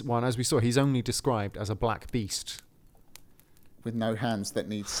Grimm's one, as we saw, he's only described as a black beast. With no hands that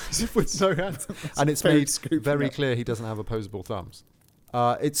needs... with no hands. And it's made very clear he doesn't have opposable thumbs.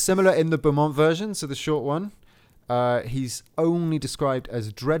 It's similar in the Beaumont version, so the short one. He's only described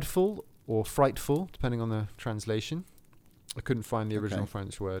as dreadful or frightful, depending on the translation. I couldn't find the original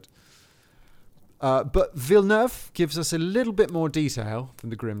French word. But Villeneuve gives us a little bit more detail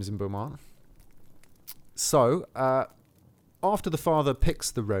than the Grimm's and Beaumont. So, after the father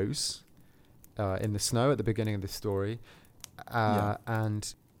picks the rose in the snow at the beginning of the story,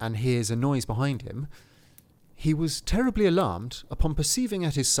 and hears a noise behind him, he was terribly alarmed upon perceiving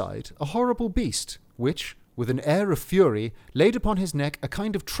at his side a horrible beast, which, with an air of fury, laid upon his neck a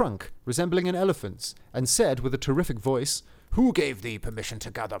kind of trunk resembling an elephant's, and said with a terrific voice, "Who gave thee permission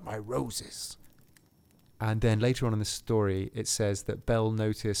to gather my roses?" And then later on in the story, it says that Belle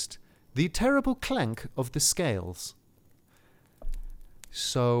noticed the terrible clank of the scales.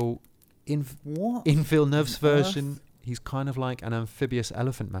 So, in Villeneuve's version, he's kind of like an amphibious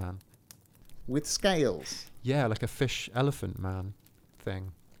elephant man. With scales? Yeah, like a fish elephant man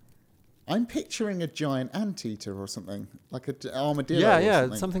thing. I'm picturing a giant anteater or something, like an armadillo. Yeah, or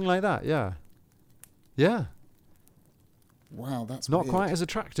yeah, something like that. Yeah, yeah. Wow, that's Not weird. quite as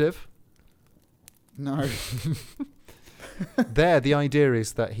attractive. No. There, the idea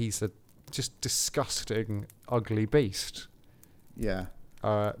is that he's a just disgusting, ugly beast. Yeah.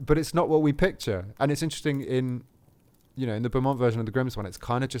 But it's not what we picture. And it's interesting in the Beaumont version of the Grimm's one, it's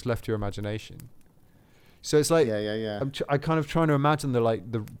kind of just left to your imagination. So it's like, Yeah. I kind of trying to imagine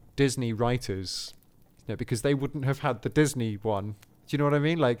the Disney writers, because they wouldn't have had the Disney one. Do you know what I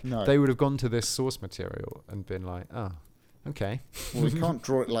mean? Like, No. they would have gone to this source material and been like, oh, okay. Well, we can't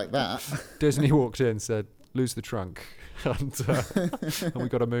draw it like that. Disney walked in and said, lose the trunk. And we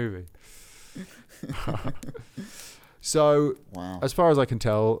got a movie. So, Wow. as far as I can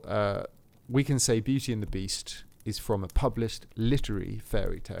tell, we can say Beauty and the Beast is from a published literary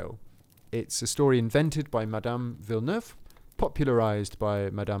fairy tale. It's a story invented by Madame Villeneuve, popularized by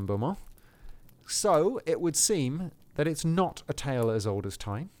Madame Beaumont. So, it would seem that it's not a tale as old as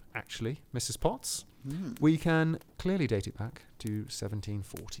time, actually, Mrs. Potts. We can clearly date it back to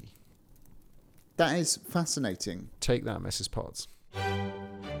 1740. That is fascinating. Take that, Mrs. Potts.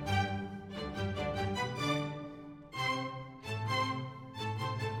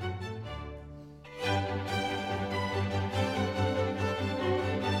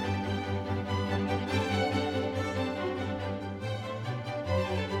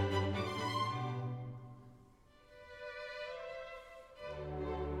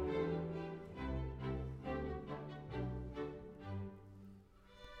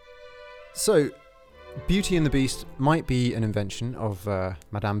 So, Beauty and the Beast might be an invention of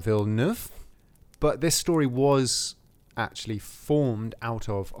Madame Villeneuve, but this story was actually formed out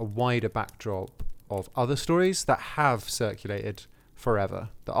of a wider backdrop of other stories that have circulated forever,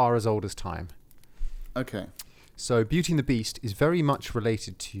 that are as old as time. Okay. So, Beauty and the Beast is very much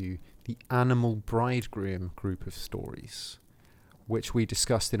related to the Animal Bridegroom group of stories, which we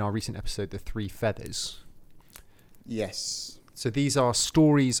discussed in our recent episode, The Three Feathers. Yes. So these are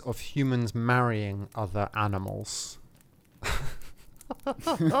stories of humans marrying other animals.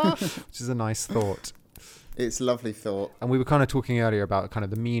 Which is a nice thought. It's a lovely thought. And we were kind of talking earlier about kind of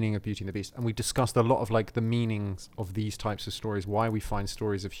the meaning of Beauty and the Beast. And we discussed a lot of like the meanings of these types of stories, why we find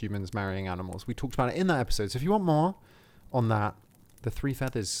stories of humans marrying animals. We talked about it in that episode. So if you want more on that, The Three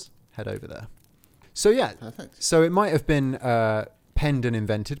Feathers, head over there. So yeah. Perfect. So it might have been penned and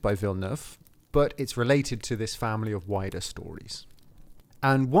invented by Villeneuve, but it's related to this family of wider stories.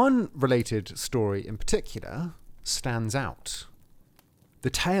 And one related story in particular stands out. The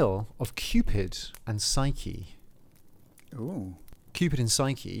tale of Cupid and Psyche. Ooh. Cupid and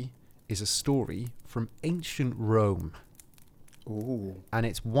Psyche is a story from ancient Rome. Ooh. And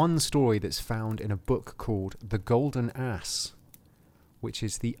it's one story that's found in a book called The Golden Ass, which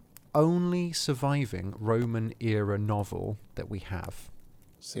is the only surviving Roman-era novel that we have.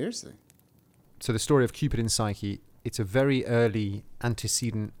 Seriously? So the story of Cupid and Psyche, it's a very early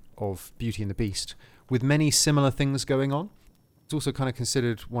antecedent of Beauty and the Beast, with many similar things going on. It's also kind of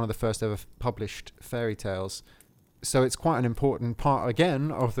considered one of the first ever published fairy tales. So it's quite an important part,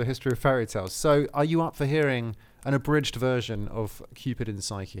 again, of the history of fairy tales. So are you up for hearing an abridged version of Cupid and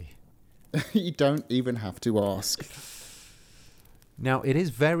Psyche? You don't even have to ask. Now, it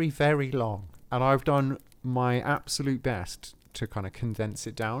is very, very long, and I've done my absolute best to kind of condense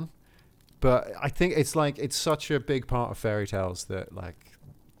it down. But I think it's such a big part of fairy tales that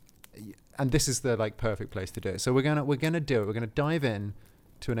and this is the perfect place to do it. So we're gonna do it. We're gonna dive in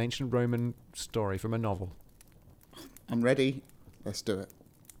to an ancient Roman story from a novel. I'm ready. Let's do it.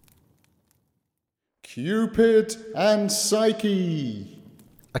 Cupid and Psyche.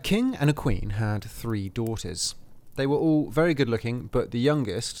 A king and a queen had 3 daughters. They were all very good looking, but the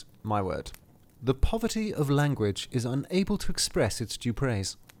youngest, my word, the poverty of language is unable to express its due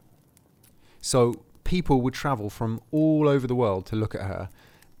praise. So people would travel from all over the world to look at her,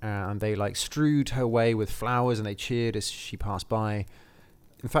 and they strewed her way with flowers and they cheered as she passed by.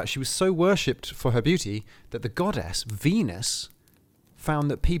 In fact, she was so worshipped for her beauty that the goddess Venus found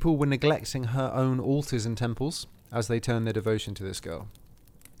that people were neglecting her own altars and temples as they turned their devotion to this girl.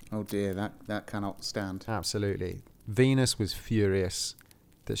 Oh dear, that cannot stand. Absolutely. Venus was furious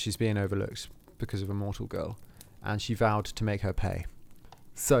that she's being overlooked because of a mortal girl, and she vowed to make her pay.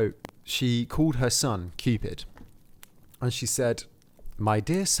 So she called her son Cupid, and she said, "My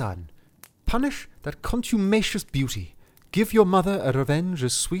dear son, punish that contumacious beauty. Give your mother a revenge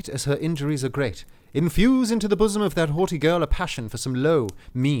as sweet as her injuries are great. Infuse into the bosom of that haughty girl a passion for some low,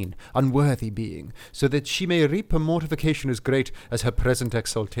 mean, unworthy being, so that she may reap a mortification as great as her present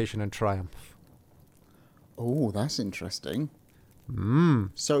exaltation and triumph." Oh, that's interesting. Mm.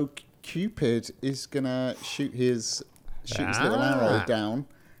 So Cupid is gonna shoot his little arrow down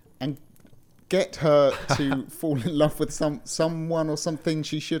and get her to fall in love with someone or something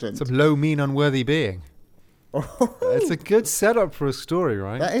she shouldn't. Some low, mean, unworthy being. It's a good setup for a story,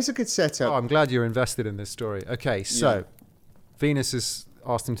 right? That is a good setup. Oh, I'm glad you're invested in this story. Okay, so Venus has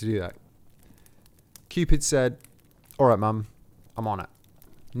asked him to do that. Cupid said, all right, Mum, I'm on it.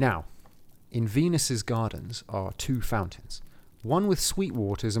 Now, in Venus's gardens are 2 fountains, one with sweet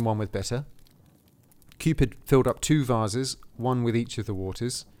waters and one with bitter. Cupid filled up 2 vases, one with each of the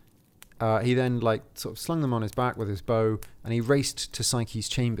waters. He then sort of slung them on his back with his bow, and he raced to Psyche's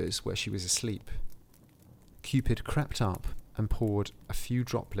chambers where she was asleep. Cupid crept up and poured a few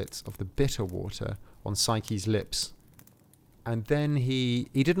droplets of the bitter water on Psyche's lips. And then he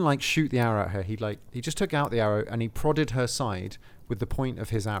didn't shoot the arrow at her. He just took out the arrow and he prodded her side with the point of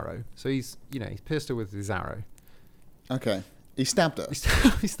his arrow. So he's pierced her with his arrow. Okay. He stabbed her.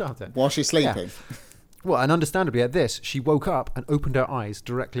 He stabbed her. While she's sleeping. Yeah. Well, and understandably at this, she woke up and opened her eyes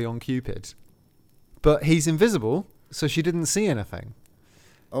directly on Cupid. But he's invisible, so she didn't see anything.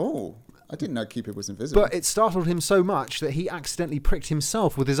 Oh, I didn't know Cupid was invisible. But it startled him so much that he accidentally pricked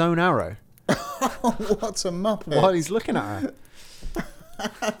himself with his own arrow. What a muppet. While he's looking at her.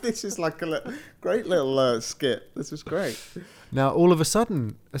 This is like a great little skit. This is great. Now, all of a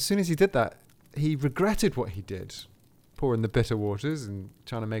sudden, as soon as he did that, he regretted what he did, pouring the bitter waters and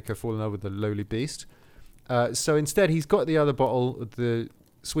trying to make her fall in love with the lowly beast. So instead, he's got the other bottle of the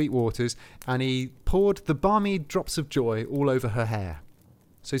sweet waters, and he poured the balmy drops of joy all over her hair.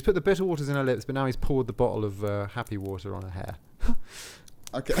 So he's put the bitter waters in her lips, but now he's poured the bottle of happy water on her hair.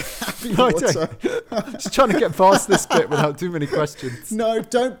 Okay, happy water. Just trying to get past this bit without too many questions. No,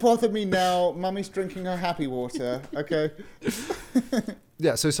 don't bother me now. Mummy's drinking her happy water. Okay.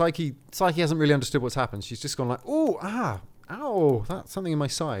 Yeah, so Psyche hasn't really understood what's happened. She's just gone like, oh, ow, that's something in my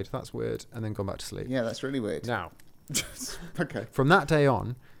side. That's weird. And then gone back to sleep. Yeah, that's really weird. Now, okay. From that day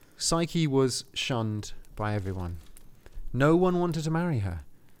on, Psyche was shunned by everyone. No one wanted to marry her.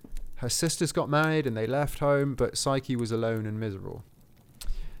 Her sisters got married and they left home, but Psyche was alone and miserable.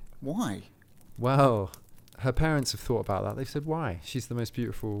 Why? Well, her parents have thought about that. They've said, why? She's the most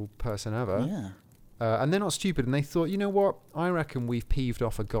beautiful person ever. Yeah. And they're not stupid. And they thought, you know what? I reckon we've peeved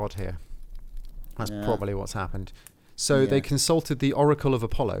off a god here. That's probably what's happened. So they consulted the oracle of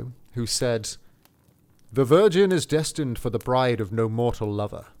Apollo, who said, the virgin is destined for the bride of no mortal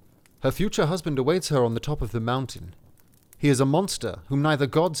lover. Her future husband awaits her on the top of the mountain. He is a monster whom neither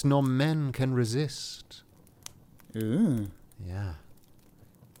gods nor men can resist. Ooh. Yeah.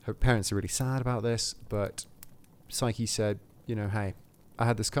 Her parents are really sad about this, but Psyche said, hey, I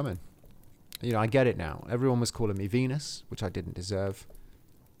had this coming. I get it now. Everyone was calling me Venus, which I didn't deserve.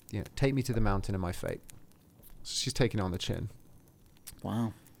 Take me to the mountain and my fate. So she's taking it on the chin.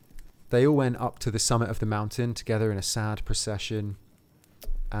 Wow. They all went up to the summit of the mountain together in a sad procession,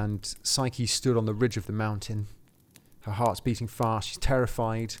 and Psyche stood on the ridge of the mountain. Her heart's beating fast. She's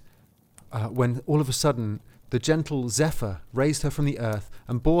terrified. When all of a sudden, the gentle Zephyr raised her from the earth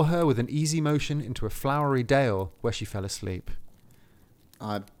and bore her with an easy motion into a flowery dale where she fell asleep.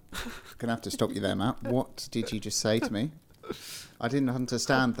 I'm going to have to stop you there, Matt. What did you just say to me? I didn't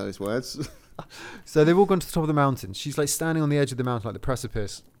understand those words. So they've all gone to the top of the mountain. She's standing on the edge of the mountain, like the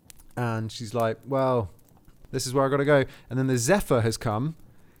precipice. And she's like, well, this is where I got to go. And then the Zephyr has come.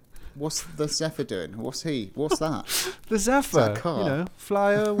 What's the Zephyr doing? What's he? What's that? The Zephyr. Is that a car?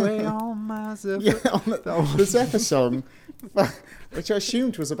 Fly away on my Zephyr. Yeah, on the Zephyr song, which I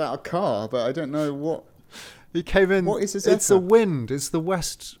assumed was about a car, but I don't know what. He came in. What is a Zephyr? It's a wind. It's the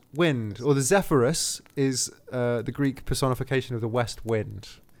west wind. Or the Zephyrus is the Greek personification of the west wind.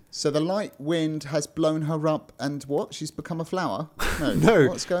 So the light wind has blown her up and what? She's become a flower? No. No.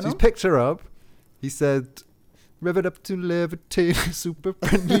 What's going She's on? picked her up. He said, rev it up to levitate, super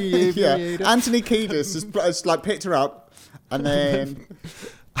friendly aviator. Yeah. Anthony Kiedis has picked her up and then...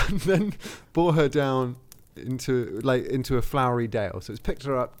 and then bore her down into a flowery dale. So it's picked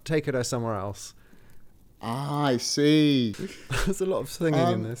her up, taken her somewhere else. Ah, I see. There's a lot of singing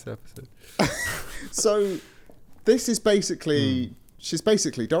in this episode. So this is basically... She's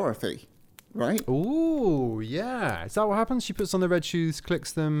basically Dorothy, right? Ooh, yeah. Is that what happens? She puts on the red shoes,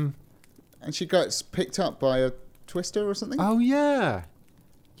 clicks them. And she gets picked up by a twister or something? Oh, yeah.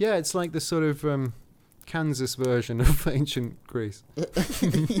 Yeah, it's like the sort of Kansas version of ancient Greece.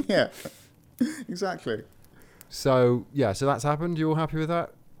 Yeah, exactly. So that's happened. You all happy with that?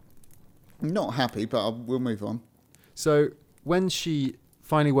 Not happy, but we'll move on. So when she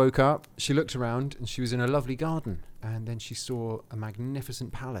finally woke up, she looked around and she was in a lovely garden. And then she saw a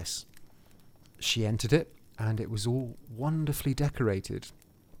magnificent palace. She entered it and it was all wonderfully decorated.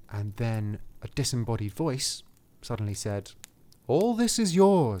 And then a disembodied voice suddenly said, "All this is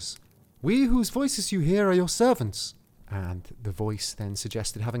yours. We whose voices you hear are your servants." And the voice then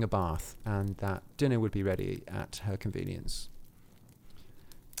suggested having a bath and that dinner would be ready at her convenience.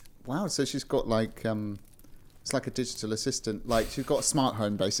 Wow, so she's got like it's like a digital assistant. Like she's got a smart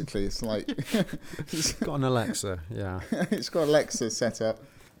home basically. It's like It's got an Alexa, yeah. it's got Alexa set up,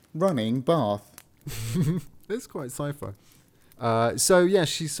 running bath. It's quite sci-fi. So yeah,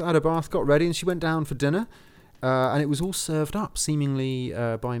 she's had a bath, got ready, and she went down for dinner. And it was all served up, seemingly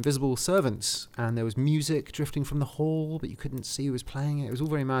by invisible servants. And there was music drifting from the hall, but you couldn't see who was playing it. It was all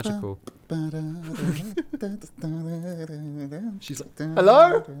very magical. She's like,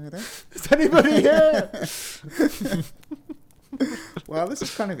 "Hello? Is anybody here?" Wow, this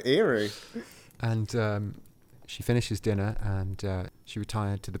is kind of eerie. And she finishes dinner and she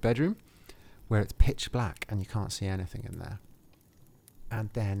retired to the bedroom where it's pitch black and you can't see anything in there. And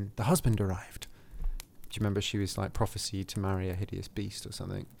then the husband arrived. Do you remember she was like prophesied to marry a hideous beast or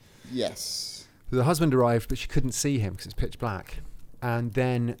something? Yes. The husband arrived, but she couldn't see him because it's pitch black. And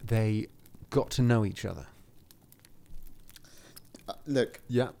then they got to know each other. Look,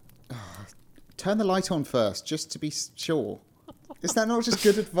 Yeah. turn the light on first, just to be sure. Is that not just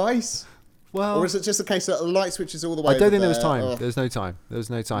good advice? Well, Or is it just a case that the light switches all the way I don't over think there was there? time. Oh. There was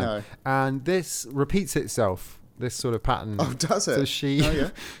no time. No. And this repeats itself, this sort of pattern. Oh, does it? So she, Oh, yeah.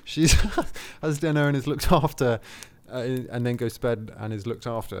 she has dinner and is looked after, and then goes to bed and is looked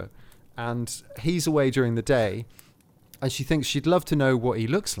after. And he's away during the day, and she thinks she'd love to know what he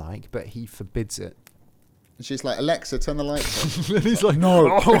looks like, but he forbids it. And she's like, "Alexa, turn the lights on." And he's like,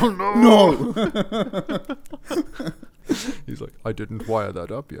 No. "Oh, no." He's like, "I didn't wire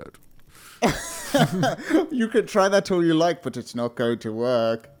that up yet." You can try that all you like, but it's not going to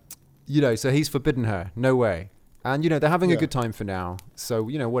work. So he's forbidden her. No way. And, they're having a Yeah. good time for now. So,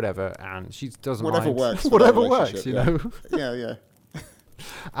 whatever. And she doesn't Whatever mind. works for Whatever that works, relationship, Yeah, yeah.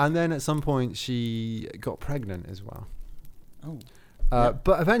 And then at some point she got pregnant as well. Oh.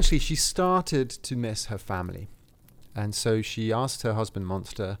 But eventually she started to miss her family. And so she asked her husband,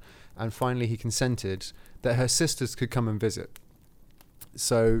 Monster, and finally he consented that her sisters could come and visit.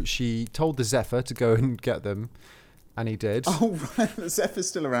 So she told the Zephyr to go and get them, and he did. Oh, right. The Zephyr's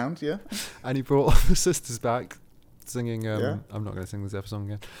still around, yeah? And he brought all the sisters back, singing, Yeah. I'm not going to sing the Zephyr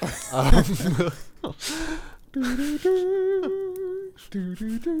song again.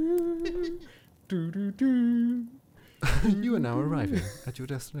 You are now arriving at your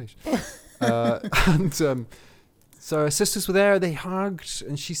destination. So her sisters were there, they hugged,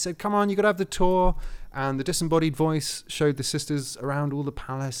 and she said, "Come on, you got to have the tour." And the disembodied voice showed the sisters around all the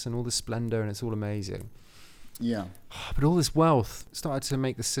palace and all the splendor, and it's all amazing. Yeah. But all this wealth started to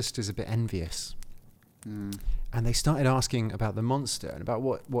make the sisters a bit envious. Mm. And they started asking about the monster and about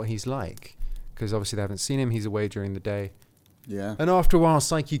what he's like. Because obviously they haven't seen him, he's away during the day. Yeah. And after a while,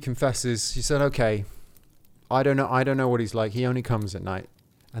 Psyche confesses. She said, "Okay, I don't know what he's like. He only comes at night."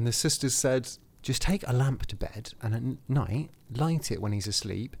 And the sisters said, "Just take a lamp to bed, and at night, light it when he's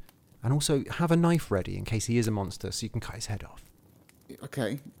asleep. And also have a knife ready in case he is a monster so you can cut his head off."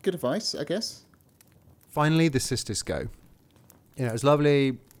 Okay. Good advice, I guess. Finally, the sisters go. It was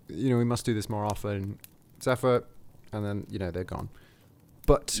lovely. We must do this more often. Zephyr, and then, they're gone.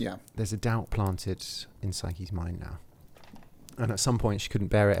 But Yeah. there's a doubt planted in Psyche's mind now. And at some point, she couldn't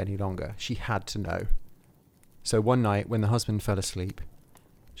bear it any longer. She had to know. So one night, when the husband fell asleep,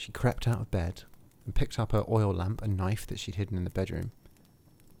 she crept out of bed and picked up her oil lamp and knife that she'd hidden in the bedroom.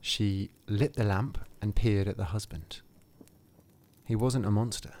 She lit the lamp and peered at the husband. He wasn't a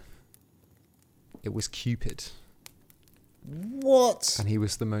monster. It was Cupid. What? And he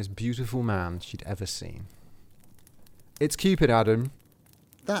was the most beautiful man she'd ever seen. It's Cupid, Adam.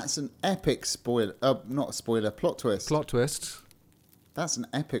 That's an epic spoiler. Not a spoiler, plot twist. Plot twist. That's an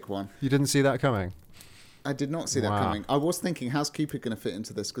epic one. You didn't see that coming? I did not see that Wow. coming. I was thinking, how's Cupid going to fit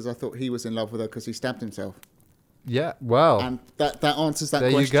into this? Because I thought he was in love with her because he stabbed himself. Yeah, well, And that answers that there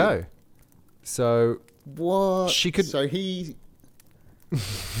question. you go. So, What? She could- So he...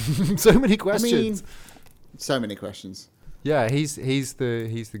 so many questions. I mean, so many questions. Yeah, he's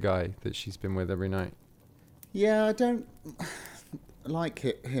the guy that she's been with every night. Yeah, I don't like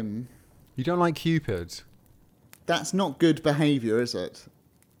him. You don't like Cupid? That's not good behaviour, is it?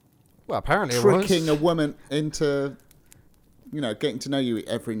 Well, apparently Tricking it a was. woman into, getting to know you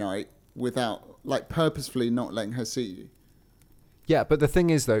every night without, purposefully not letting her see you. Yeah, but the thing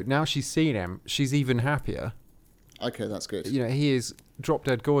is, though, now she's seen him, she's even happier. Okay, that's good. He is drop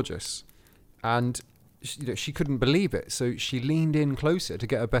dead gorgeous, and she couldn't believe it. So she leaned in closer to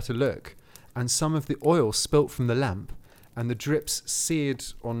get a better look, and some of the oil spilt from the lamp, and the drips seared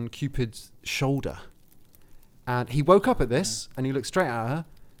on Cupid's shoulder. And he woke up at this, and he looked straight at her,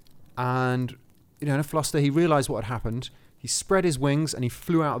 and, in a fluster, he realised what had happened. He spread his wings, and he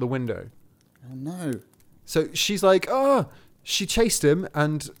flew out of the window. Oh, no. So she's like, oh! She chased him,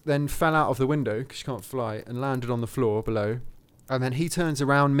 and then fell out of the window, because she can't fly, and landed on the floor below. And then he turns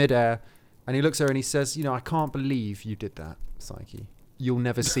around midair, and he looks at her, and he says, I can't believe you did that, Psyche. You'll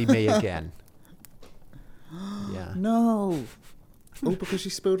never see me again. Yeah. No. All because she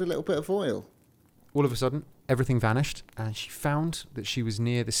spilled a little bit of oil. All of a sudden, everything vanished, and she found that she was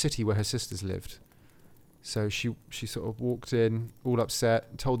near the city where her sisters lived. So she sort of walked in, all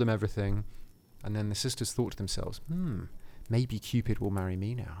upset, told them everything, and then the sisters thought to themselves, maybe Cupid will marry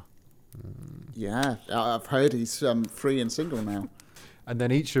me now. Yeah, I've heard he's free and single now. And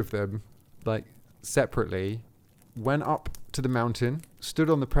then each of them, separately, went up to the mountain, stood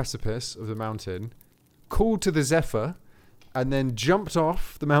on the precipice of the mountain, called to the Zephyr, and then jumped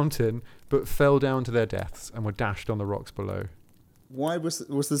off the mountain, but fell down to their deaths and were dashed on the rocks below. Why was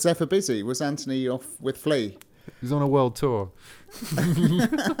the Zephyr busy? Was Anthony off with Flea? He was on a world tour. We're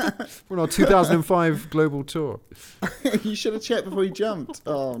on our 2005 global tour. You should have checked before you jumped.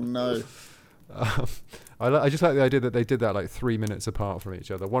 Oh, no. I just like the idea that they did that 3 minutes apart from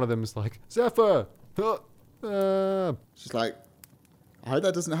each other. One of them was like, Zephyr! She's like, I hope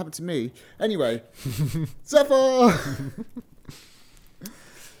that doesn't happen to me. Anyway, Zephyr!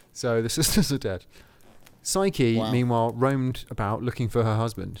 So the sisters are dead. Psyche, meanwhile, roamed about looking for her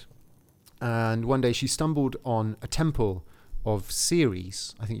husband. And one day she stumbled on a temple of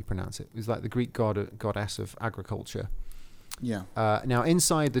Ceres, I think you pronounce it. It was like the Greek goddess of agriculture. Yeah. Now,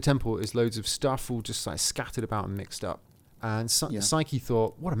 inside the temple is loads of stuff all just scattered about and mixed up. And Psyche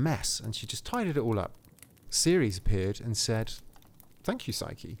thought, what a mess. And she just tidied it all up. Ceres appeared and said, thank you,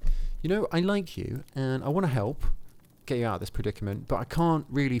 Psyche. I like you and I want to help get you out of this predicament, but I can't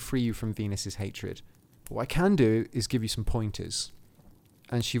really free you from Venus's hatred. But what I can do is give you some pointers.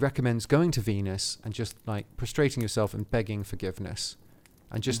 And she recommends going to Venus and just prostrating yourself and begging forgiveness.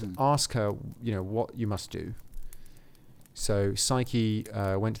 And just ask her, what you must do. So Psyche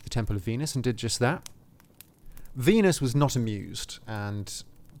went to the Temple of Venus and did just that. Venus was not amused and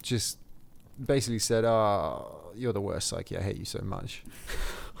just basically said, you're the worst, Psyche. I hate you so much.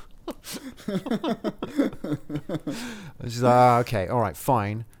 And she's like, okay, all right,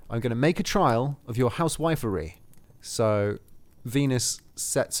 fine. I'm going to make a trial of your housewifery. So Venus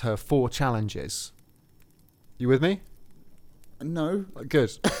sets her 4 challenges. You with me? No.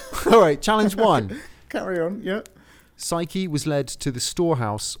 Good. All right, challenge 1. Carry on, yeah. Psyche was led to the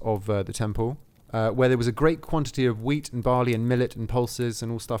storehouse of the temple, where there was a great quantity of wheat and barley and millet and pulses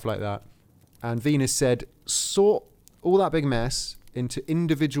and all stuff like that. And Venus said, sort all that big mess into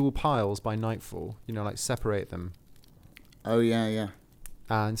individual piles by nightfall, separate them. Oh, yeah.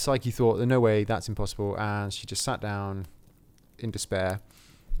 And Psyche thought, no way, that's impossible. And she just sat down in despair.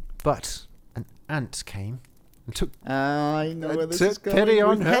 But an ant came and took... I know where this is going. Pity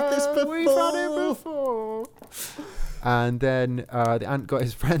on We've her. had this before. We've had it before. And then the ant got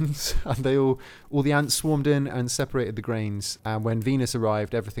his friends, and all the ants swarmed in and separated the grains. And when Venus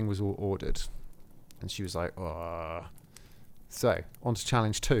arrived, everything was all ordered. And she was like, oh. So, on to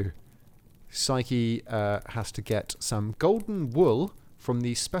challenge 2. Psyche has to get some golden wool from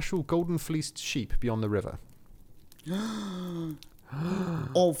the special golden fleeced sheep beyond the river.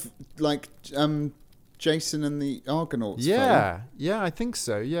 Of, Jason and the Argonauts. Yeah, I think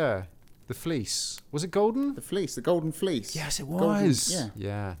so, yeah. The fleece. Was it golden? The golden fleece. Yes, it was. Golden,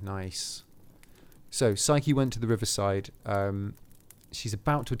 yeah, nice. So Psyche went to the riverside. She's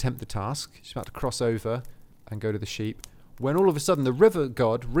about to attempt the task. She's about to cross over and go to the sheep. When all of a sudden the river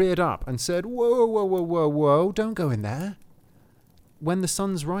god reared up and said, whoa, don't go in there. When the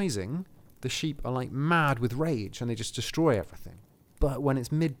sun's rising, the sheep are mad with rage and they just destroy everything. But when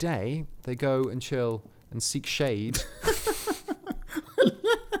it's midday, they go and chill and seek shade.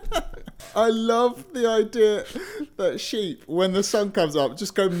 I love the idea that sheep, when the sun comes up,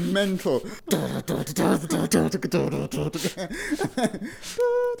 just go mental.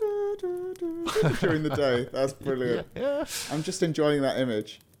 During the day. That's brilliant. Yeah. I'm just enjoying that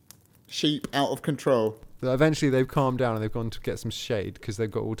image. Sheep out of control. Eventually they've calmed down and they've gone to get some shade because they've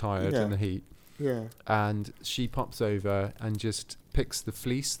got all tired in the heat. Yeah. And she pops over and just picks the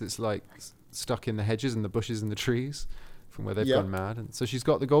fleece that's stuck in the hedges and the bushes and the trees from where they've gone mad. And so she's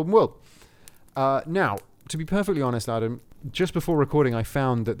got the golden wool. Now, to be perfectly honest, Adam, just before recording, I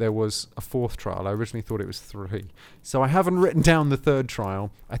found that there was a 4th trial. I originally thought it was 3. So I haven't written down the 3rd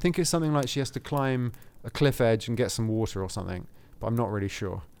trial. I think it's something like she has to climb a cliff edge and get some water or something, but I'm not really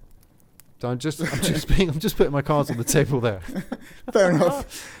sure. So I'm just putting my cards on the table there. Fair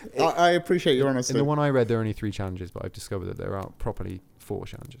enough. I appreciate your honesty. In the one I read, there are only 3 challenges, but I've discovered that there are properly 4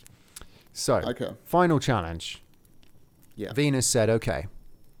 challenges. So, Okay. final challenge. Yeah. Venus said, okay,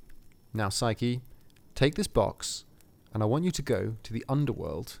 now Psyche, take this box, and I want you to go to the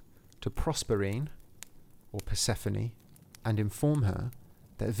underworld to Prosperine, or Persephone, and inform her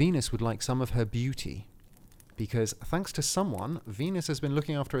that Venus would like some of her beauty. Because thanks to someone, Venus has been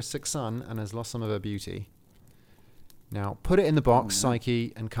looking after her sick son and has lost some of her beauty. Now, put it in the box,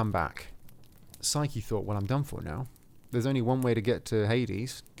 Psyche, and come back. Psyche thought, well, I'm done for now. There's only one way to get to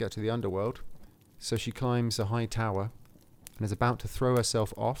Hades, get to the underworld. So she climbs a high tower and is about to throw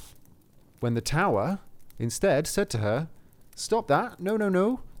herself off, when the tower instead said to her, stop that,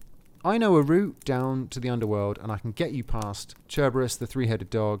 no. I know a route down to the underworld, and I can get you past Cerberus, the 3-headed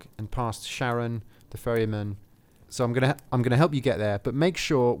dog, and past Charon, the ferryman. So I'm gonna help you get there, but make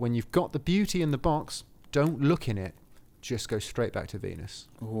sure when you've got the beauty in the box, don't look in it. Just go straight back to Venus.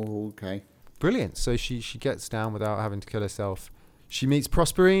 Oh, okay. Brilliant. So she gets down without having to kill herself. She meets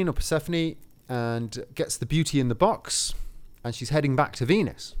Prosperine or Persephone and gets the beauty in the box, and she's heading back to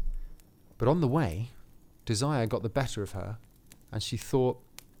Venus. But on the way, desire got the better of her, and she thought,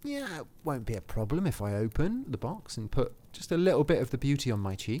 yeah, it won't be a problem if I open the box and put just a little bit of the beauty on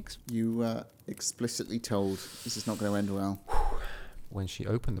my cheeks. You explicitly told this is not going to end well. When she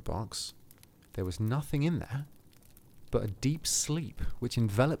opened the box, there was nothing in there but a deep sleep which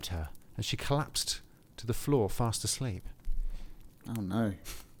enveloped her, and she collapsed to the floor fast asleep. Oh, no.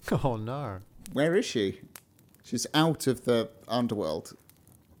 Oh, no. Where is she? She's out of the underworld,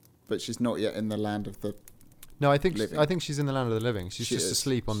 but she's not yet in the land of the... No, I think living. she's in the land of the living. She's just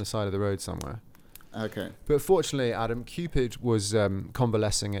asleep on the side of the road somewhere. Okay. But fortunately, Adam, Cupid was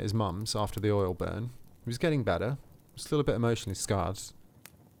convalescing at his mum's after the oil burn. He was getting better. Still a bit emotionally scarred.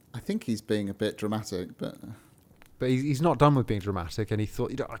 I think he's being a bit dramatic, but... But he's not done with being dramatic, and he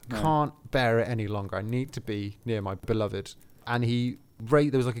thought, I can't bear it any longer. I need to be near my beloved. And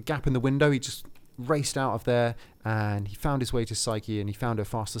there was like a gap in the window. He just raced out of there, and he found his way to Psyche, and he found her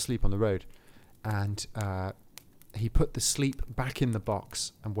fast asleep on the road. And he put the sleep back in the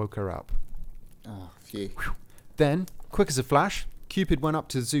box and woke her up. Oh, phew. Then, quick as a flash, Cupid went up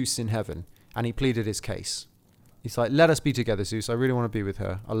to Zeus in heaven, and he pleaded his case. He's like, let us be together, Zeus. I really want to be with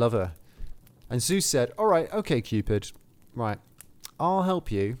her. I love her. And Zeus said, all right, okay, Cupid. Right, I'll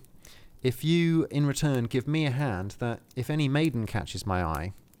help you if you, in return, give me a hand that if any maiden catches my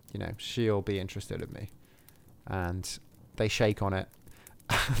eye, she'll be interested in me. And they shake on it.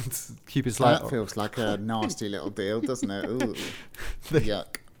 And Cupid's like... That feels like a nasty little deal, doesn't it? Ooh.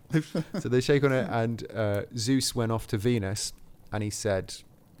 Yuck. So they shake on it, and Zeus went off to Venus, and he said,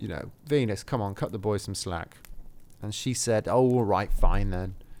 Venus, come on, cut the boy some slack. And she said, oh, all right, fine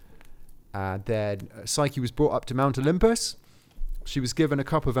then. Then Psyche was brought up to Mount Olympus. She was given a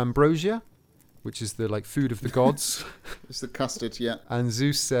cup of ambrosia, which is the food of the gods. It's the custard, yeah. And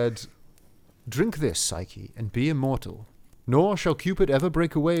Zeus said, drink this, Psyche, and be immortal. Nor shall Cupid ever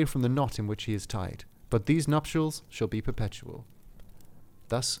break away from the knot in which he is tied, but these nuptials shall be perpetual.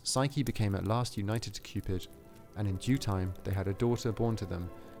 Thus Psyche became at last united to Cupid, and in due time they had a daughter born to them,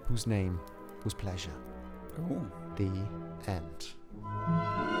 whose name was Pleasure. Oh. The end.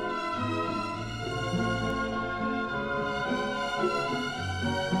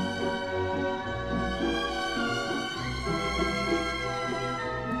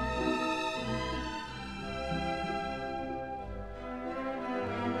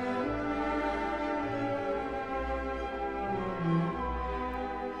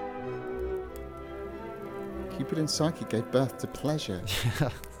 Cupid and Psyche gave birth to Pleasure.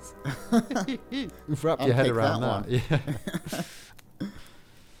 Wrap your head around that. Yeah.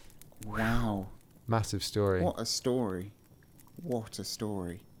 Wow. Massive story. What a story. What a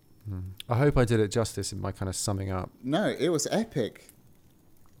story. I hope I did it justice in my kind of summing up. No, it was epic.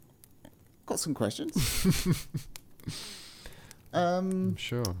 Got some questions. I'm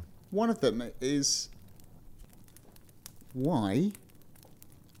sure. One of them is why,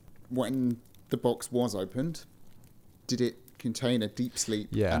 when the box was opened, did it contain a deep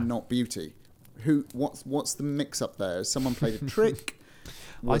sleep and not beauty? What's the mix up there? Has someone played a trick?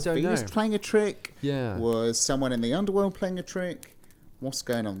 Was Venus playing a trick? Yeah. Was someone in the underworld playing a trick? What's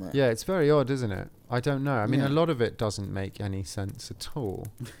going on there? Yeah, it's very odd, isn't it? I don't know. I mean, a lot of it doesn't make any sense at all.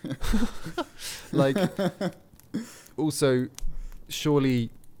 Also, surely,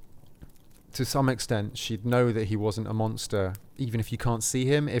 to some extent, she'd know that he wasn't a monster, even if you can't see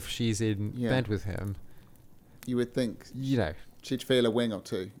him, if she's in bed with him. You would think. She'd feel a wing or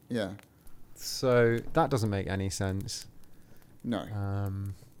two. Yeah. So that doesn't make any sense. No.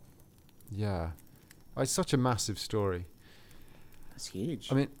 Yeah. It's such a massive story. It's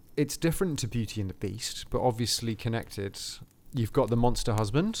huge. I mean, it's different to Beauty and the Beast, but obviously connected. You've got the monster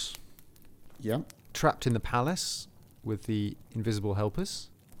husband Yeah. trapped in the palace with the invisible helpers.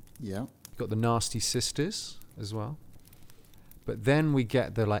 Yeah. You've got the nasty sisters as well. But then we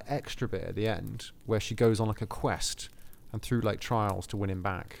get the like extra bit at the end where she goes on like a quest and through like trials to win him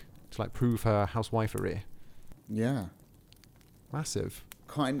back, to like prove her housewifery. Yeah. Massive.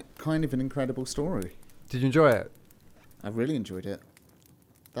 Kind of an incredible story. Did you enjoy it? I really enjoyed it.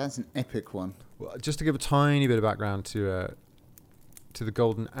 That's an epic one. Well, just to give a tiny bit of background to the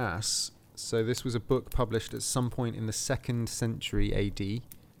Golden Ass. So this was a book published at some point in the 2nd century AD.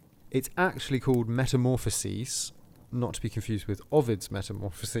 It's actually called Metamorphoses, not to be confused with Ovid's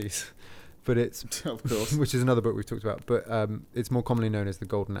Metamorphoses, but it's Of course. which is another book we've talked about, but it's more commonly known as the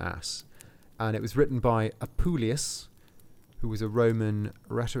Golden Ass. And it was written by Apuleius, who was a Roman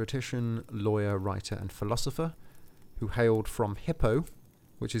rhetorician, lawyer, writer, and philosopher, who hailed from Hippo,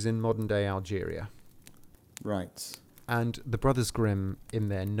 which is in modern-day Algeria. Right. And the Brothers Grimm, in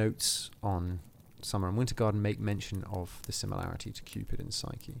their notes on Summer and Winter Garden, make mention of the similarity to Cupid and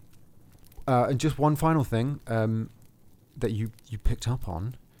Psyche. And just one final thing that you picked up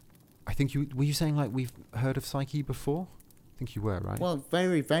on. I think were you saying like we've heard of Psyche before? I think you were, right? Well,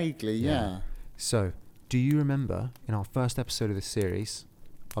 very vaguely, yeah. So, do you remember in our first episode of this series,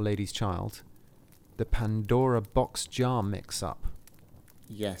 Our Lady's Child, the Pandora box jar mix-up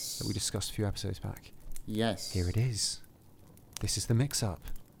Yes. that we discussed a few episodes back? Yes. Here it is. This is the mix-up.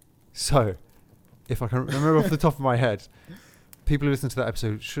 So, if I can remember off the top of my head, people who listen to that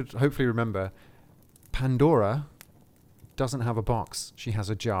episode should hopefully remember Pandora doesn't have a box. She has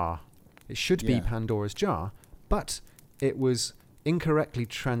a jar. It should be Yeah. Pandora's jar, but it was incorrectly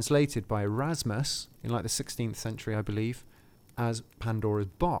translated by Erasmus in like the 16th century, I believe, as Pandora's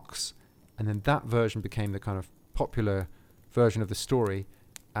box. And then that version became the kind of popular version of the story.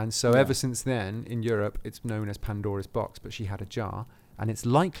 And so ever since then, in Europe, it's known as Pandora's box, but she had a jar. And it's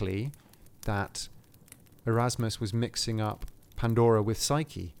likely that Erasmus was mixing up Pandora with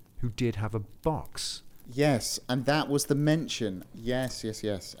Psyche, who did have a box. Yes, and that was the mention. Yes.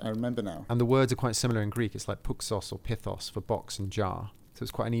 I remember now. And the words are quite similar in Greek. It's like puxos or pithos for box and jar. So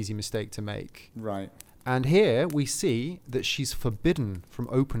it's quite an easy mistake to make. Right. And here we see that she's forbidden from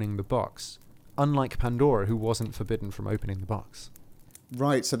opening the box, unlike Pandora, who wasn't forbidden from opening the box.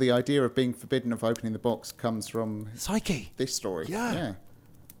 Right, so the idea of being forbidden of opening the box comes from Psyche. this story. Yeah.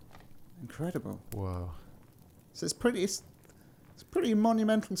 Incredible. Whoa. So it's a pretty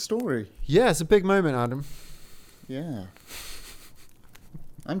monumental story. Yeah, it's a big moment, Adam. Yeah.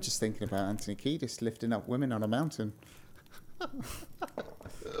 I'm just thinking about Anthony Kiedis lifting up women on a mountain.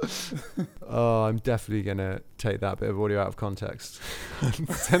 Oh, I'm definitely going to take that bit of audio out of context and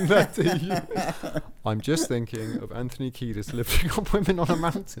send that to you. I'm just thinking of Anthony Kiedis lifting up women on a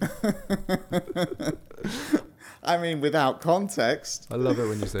mountain. I mean, without context. I love it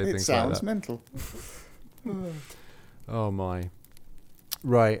when you say It things like sounds that. mental. Oh, my.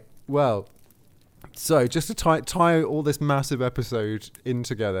 Right. Well, so just to tie all this massive episode in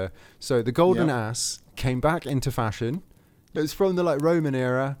together. So the Golden Ass came back into fashion. It was from the like Roman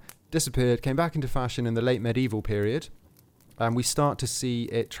era, disappeared, came back into fashion in the late medieval period. And we start to see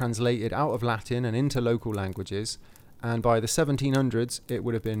it translated out of Latin and into local languages. And by the 1700s, it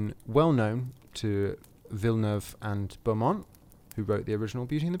would have been well known to Villeneuve and Beaumont, who wrote the original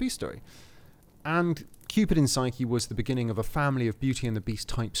Beauty and the Beast story. And Cupid and Psyche was the beginning of a family of Beauty and the Beast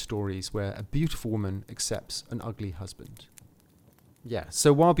type stories where a beautiful woman accepts an ugly husband. Yeah,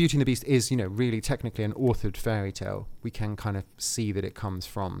 so while Beauty and the Beast is, really technically an authored fairy tale, we can kind of see that it comes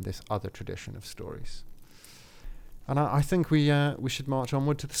from this other tradition of stories. And I think we should march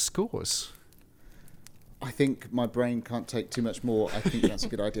onward to the scores. I think my brain can't take too much more. I think that's a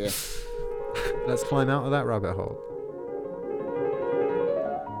good idea. Let's climb out of that rabbit hole.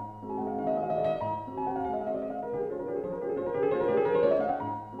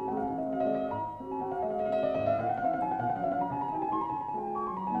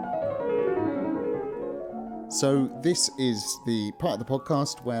 So this is the part of the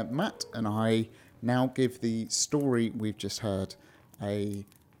podcast where Matt and I now give the story we've just heard a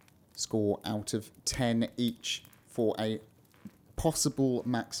score out of 10 each for a possible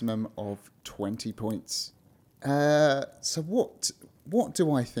maximum of 20 points. So what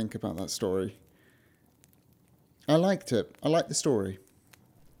do I think about that story? I liked it. I liked the story.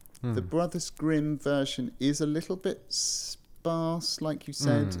 The Brothers Grimm version is a little bit sparse, like you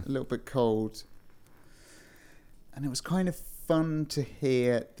said, a little bit cold. And it was kind of fun to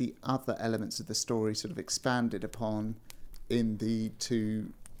hear the other elements of the story sort of expanded upon in the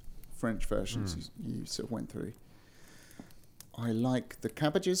two French versions you sort of went through. I like the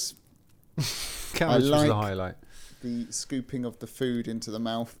cabbages. Cabbage was like- the highlight. The scooping of the food into the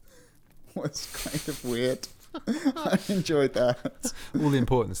mouth was kind of weird. I enjoyed that. All the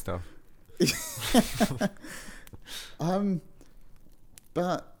important stuff.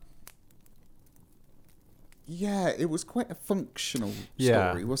 But yeah, it was quite a functional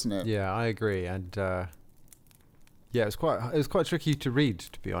Yeah. story, wasn't it? Yeah, I agree. And yeah, it was quite tricky to read,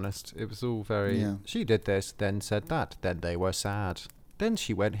 to be honest. It was all very. Yeah. She did this, then said that, then they were sad. Then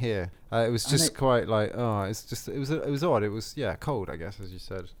she went here. It was And just it- quite like, it was odd. It was cold, I guess, as you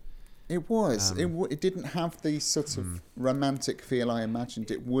said. It was. It didn't have the sort of romantic feel I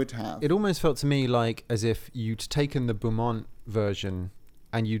imagined it would have. It almost felt to me like as if you'd taken the Beaumont version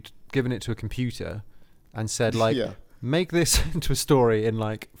and you'd given it to a computer and said like, Yeah. make this into a story in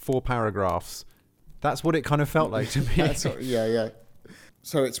like 4 paragraphs. That's what it kind of felt like to me. Yeah.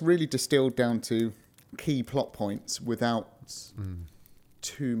 So it's really distilled down to key plot points without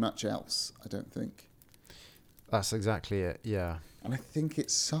too much else, I don't think. That's exactly it. Yeah. And I think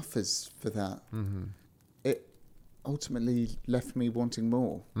it suffers for that. Mm-hmm. It ultimately left me wanting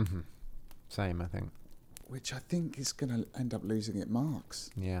more, Mm-hmm. Same, I think. which I think is going to end up losing its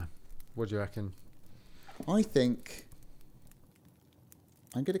marks. Yeah. What do you reckon? I think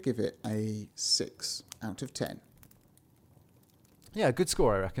I'm going to give it a 6 out of 10. Yeah, good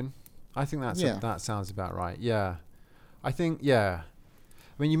score, I reckon. I think that sounds about right. Yeah. I think, yeah.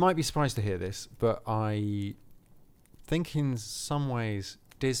 I mean, you might be surprised to hear this, but I think in some ways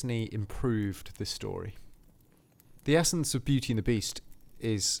Disney improved the story. The essence of Beauty and the Beast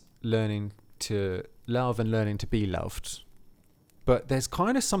is learning to love and learning to be loved. But there's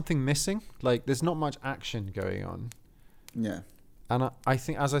kind of something missing. Like, there's not much action going on. Yeah. And I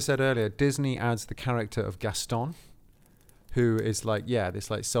think, as I said earlier, Disney adds the character of Gaston, who is like, this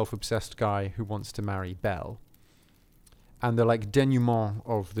like self-obsessed guy who wants to marry Belle. And the like denouement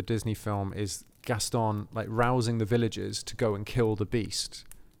of the Disney film is Gaston like rousing the villagers to go and kill the beast.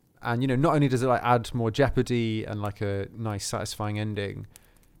 And, not only does it like add more jeopardy and like a nice satisfying ending,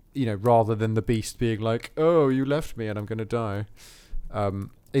 rather than the beast being like, oh, you left me and I'm going to die.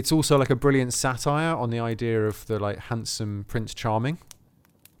 It's also like a brilliant satire on the idea of the like handsome Prince Charming,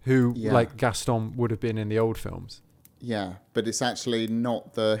 who like Gaston would have been in the old films. Yeah, but it's actually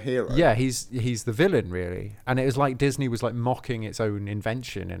not the hero. Yeah, he's the villain, really. And it was like Disney was like mocking its own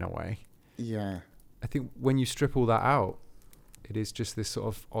invention in a way. Yeah. I think when you strip all that out, it is just this sort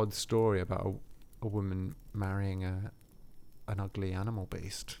of odd story about a woman marrying an ugly animal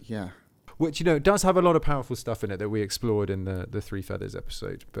beast. Yeah. Which, does have a lot of powerful stuff in it that we explored in the Three Feathers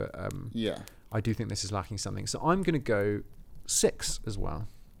episode. But Yeah. I do think this is lacking something. So I'm going to go 6 as well.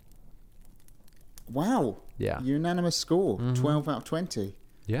 Wow. Yeah. Unanimous score. 12 out of 20.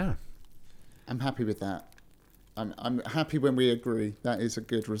 Yeah. I'm happy with that. I'm happy when we agree. That is a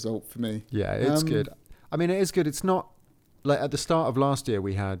good result for me. Yeah, it's good. I mean, it is good. It's not like at the start of last year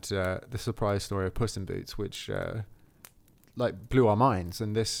we had the surprise story of Puss in Boots, which like blew our minds,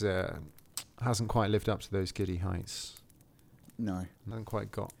 and this hasn't quite lived up to those giddy heights. No. Hasn't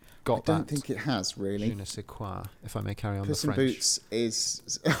quite got I that. don't think it has, really. Je ne sais quoi, if I may carry on Puss the in French. Boots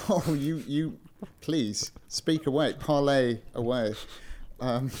is... Oh, you please, speak away. Parlay away.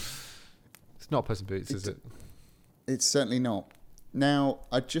 It's not Puss in Boots, is it? It's certainly not. Now,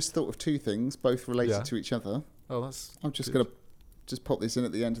 I just thought of 2 things, both related to each other. Oh, that's I'm just good. going to just pop this in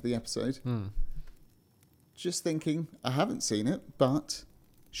at the end of the episode. Just thinking, I haven't seen it, but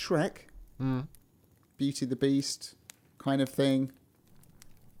Shrek, Beauty and the Beast kind of thing.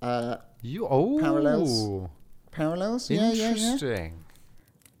 Parallels? Parallels? Yeah. Interesting.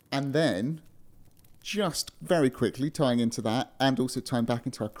 And then, just very quickly tying into that, and also tying back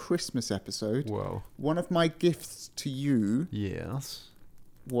into our Christmas episode, Whoa. one of my gifts to you Yes.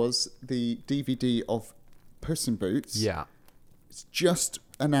 was the DVD of Puss in Boots. Yeah. It's just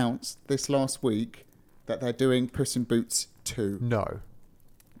announced this last week that they're doing Puss in Boots 2. No.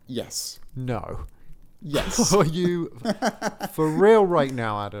 Yes. No. Yes. Are you for real right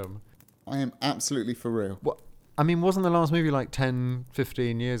now, Adam? I am absolutely for real. What? I mean, wasn't the last movie like 10,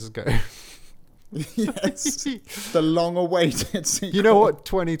 15 years ago? Yes. The long-awaited sequel. You know what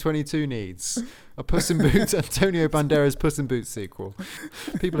 2022 needs? A Puss in Boots, Antonio Banderas Puss in Boots sequel.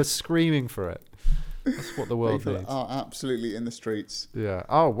 People are screaming for it. That's what the world People needs. are absolutely in the streets. Yeah.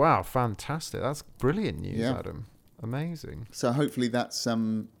 Oh, wow. Fantastic. That's brilliant news, Yeah. Adam. Amazing. So hopefully that's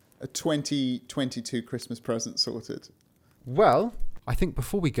a 2022 Christmas present sorted. Well, I think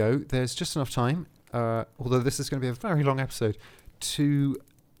before we go, there's just enough time, although this is going to be a very long episode, to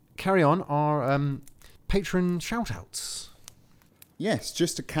carry on our patron shout-outs. Yes,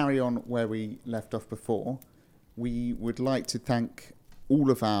 just to carry on where we left off before, we would like to thank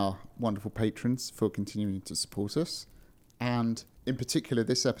all of our wonderful patrons for continuing to support us. And in particular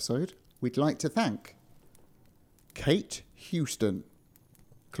this episode, we'd like to thank Kate Houston,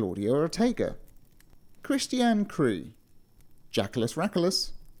 Claudia Ortega, Christiane Cree, Jackalus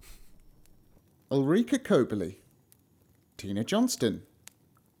Rackalus, Ulrika Coberly, Tina Johnston,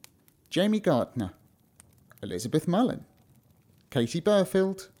 Jamie Gardner, Elizabeth Mullen, Katie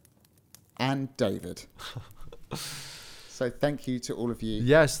Burfield, and David. So thank you to all of you.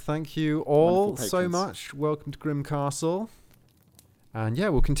 Yes, thank you all Wonderful so patrons. much. Welcome to Grim Castle. And yeah,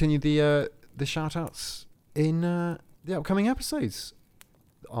 we'll continue the shout-outs in the upcoming episodes.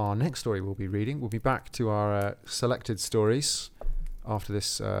 Our next story we'll be reading, we'll be back to our selected stories after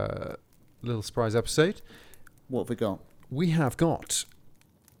this little surprise episode. What have we got? We have got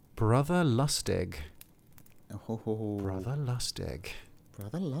Brother Lustig. Oh, Brother Lustig.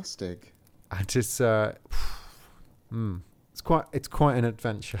 Brother Lustig. And it's quite an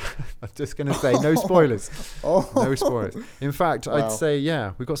adventure. I'm just going to say, no spoilers. No spoilers. In fact, Wow. I'd say,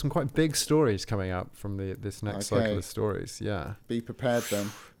 yeah, we've got some quite big stories coming up from this next cycle Okay. of stories. Yeah, Be prepared then.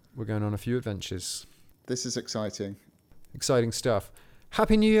 we're going on a few adventures. This is exciting. Exciting stuff.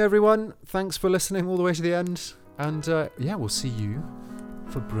 Happy New Year, everyone. Thanks for listening all the way to the end. And yeah, we'll see you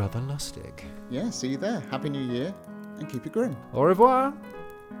for Brother Lustig. Yeah, see you there. Happy New Year and keep it grim. Au revoir.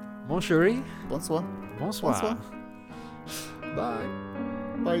 Mon chéri. Bonsoir. Bonsoir. Bonsoir. Bye.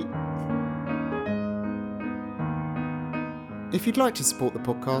 Bye. If you'd like to support the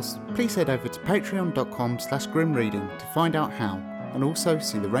podcast, please head over to patreon.com/grimreading to find out how, and also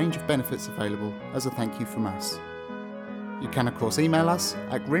see the range of benefits available as a thank you from us. You can of course email us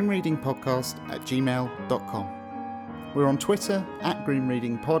at grimreadingpodcast@gmail.com. We're on Twitter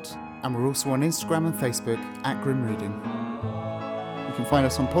 @grimreadingpod, and we're also on Instagram and Facebook @grimreading. You can find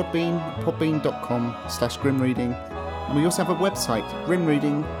us on Podbean, podbean.com/grimreading, and we also have a website,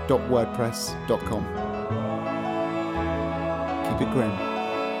 grimreading.wordpress.com. Keep it grim.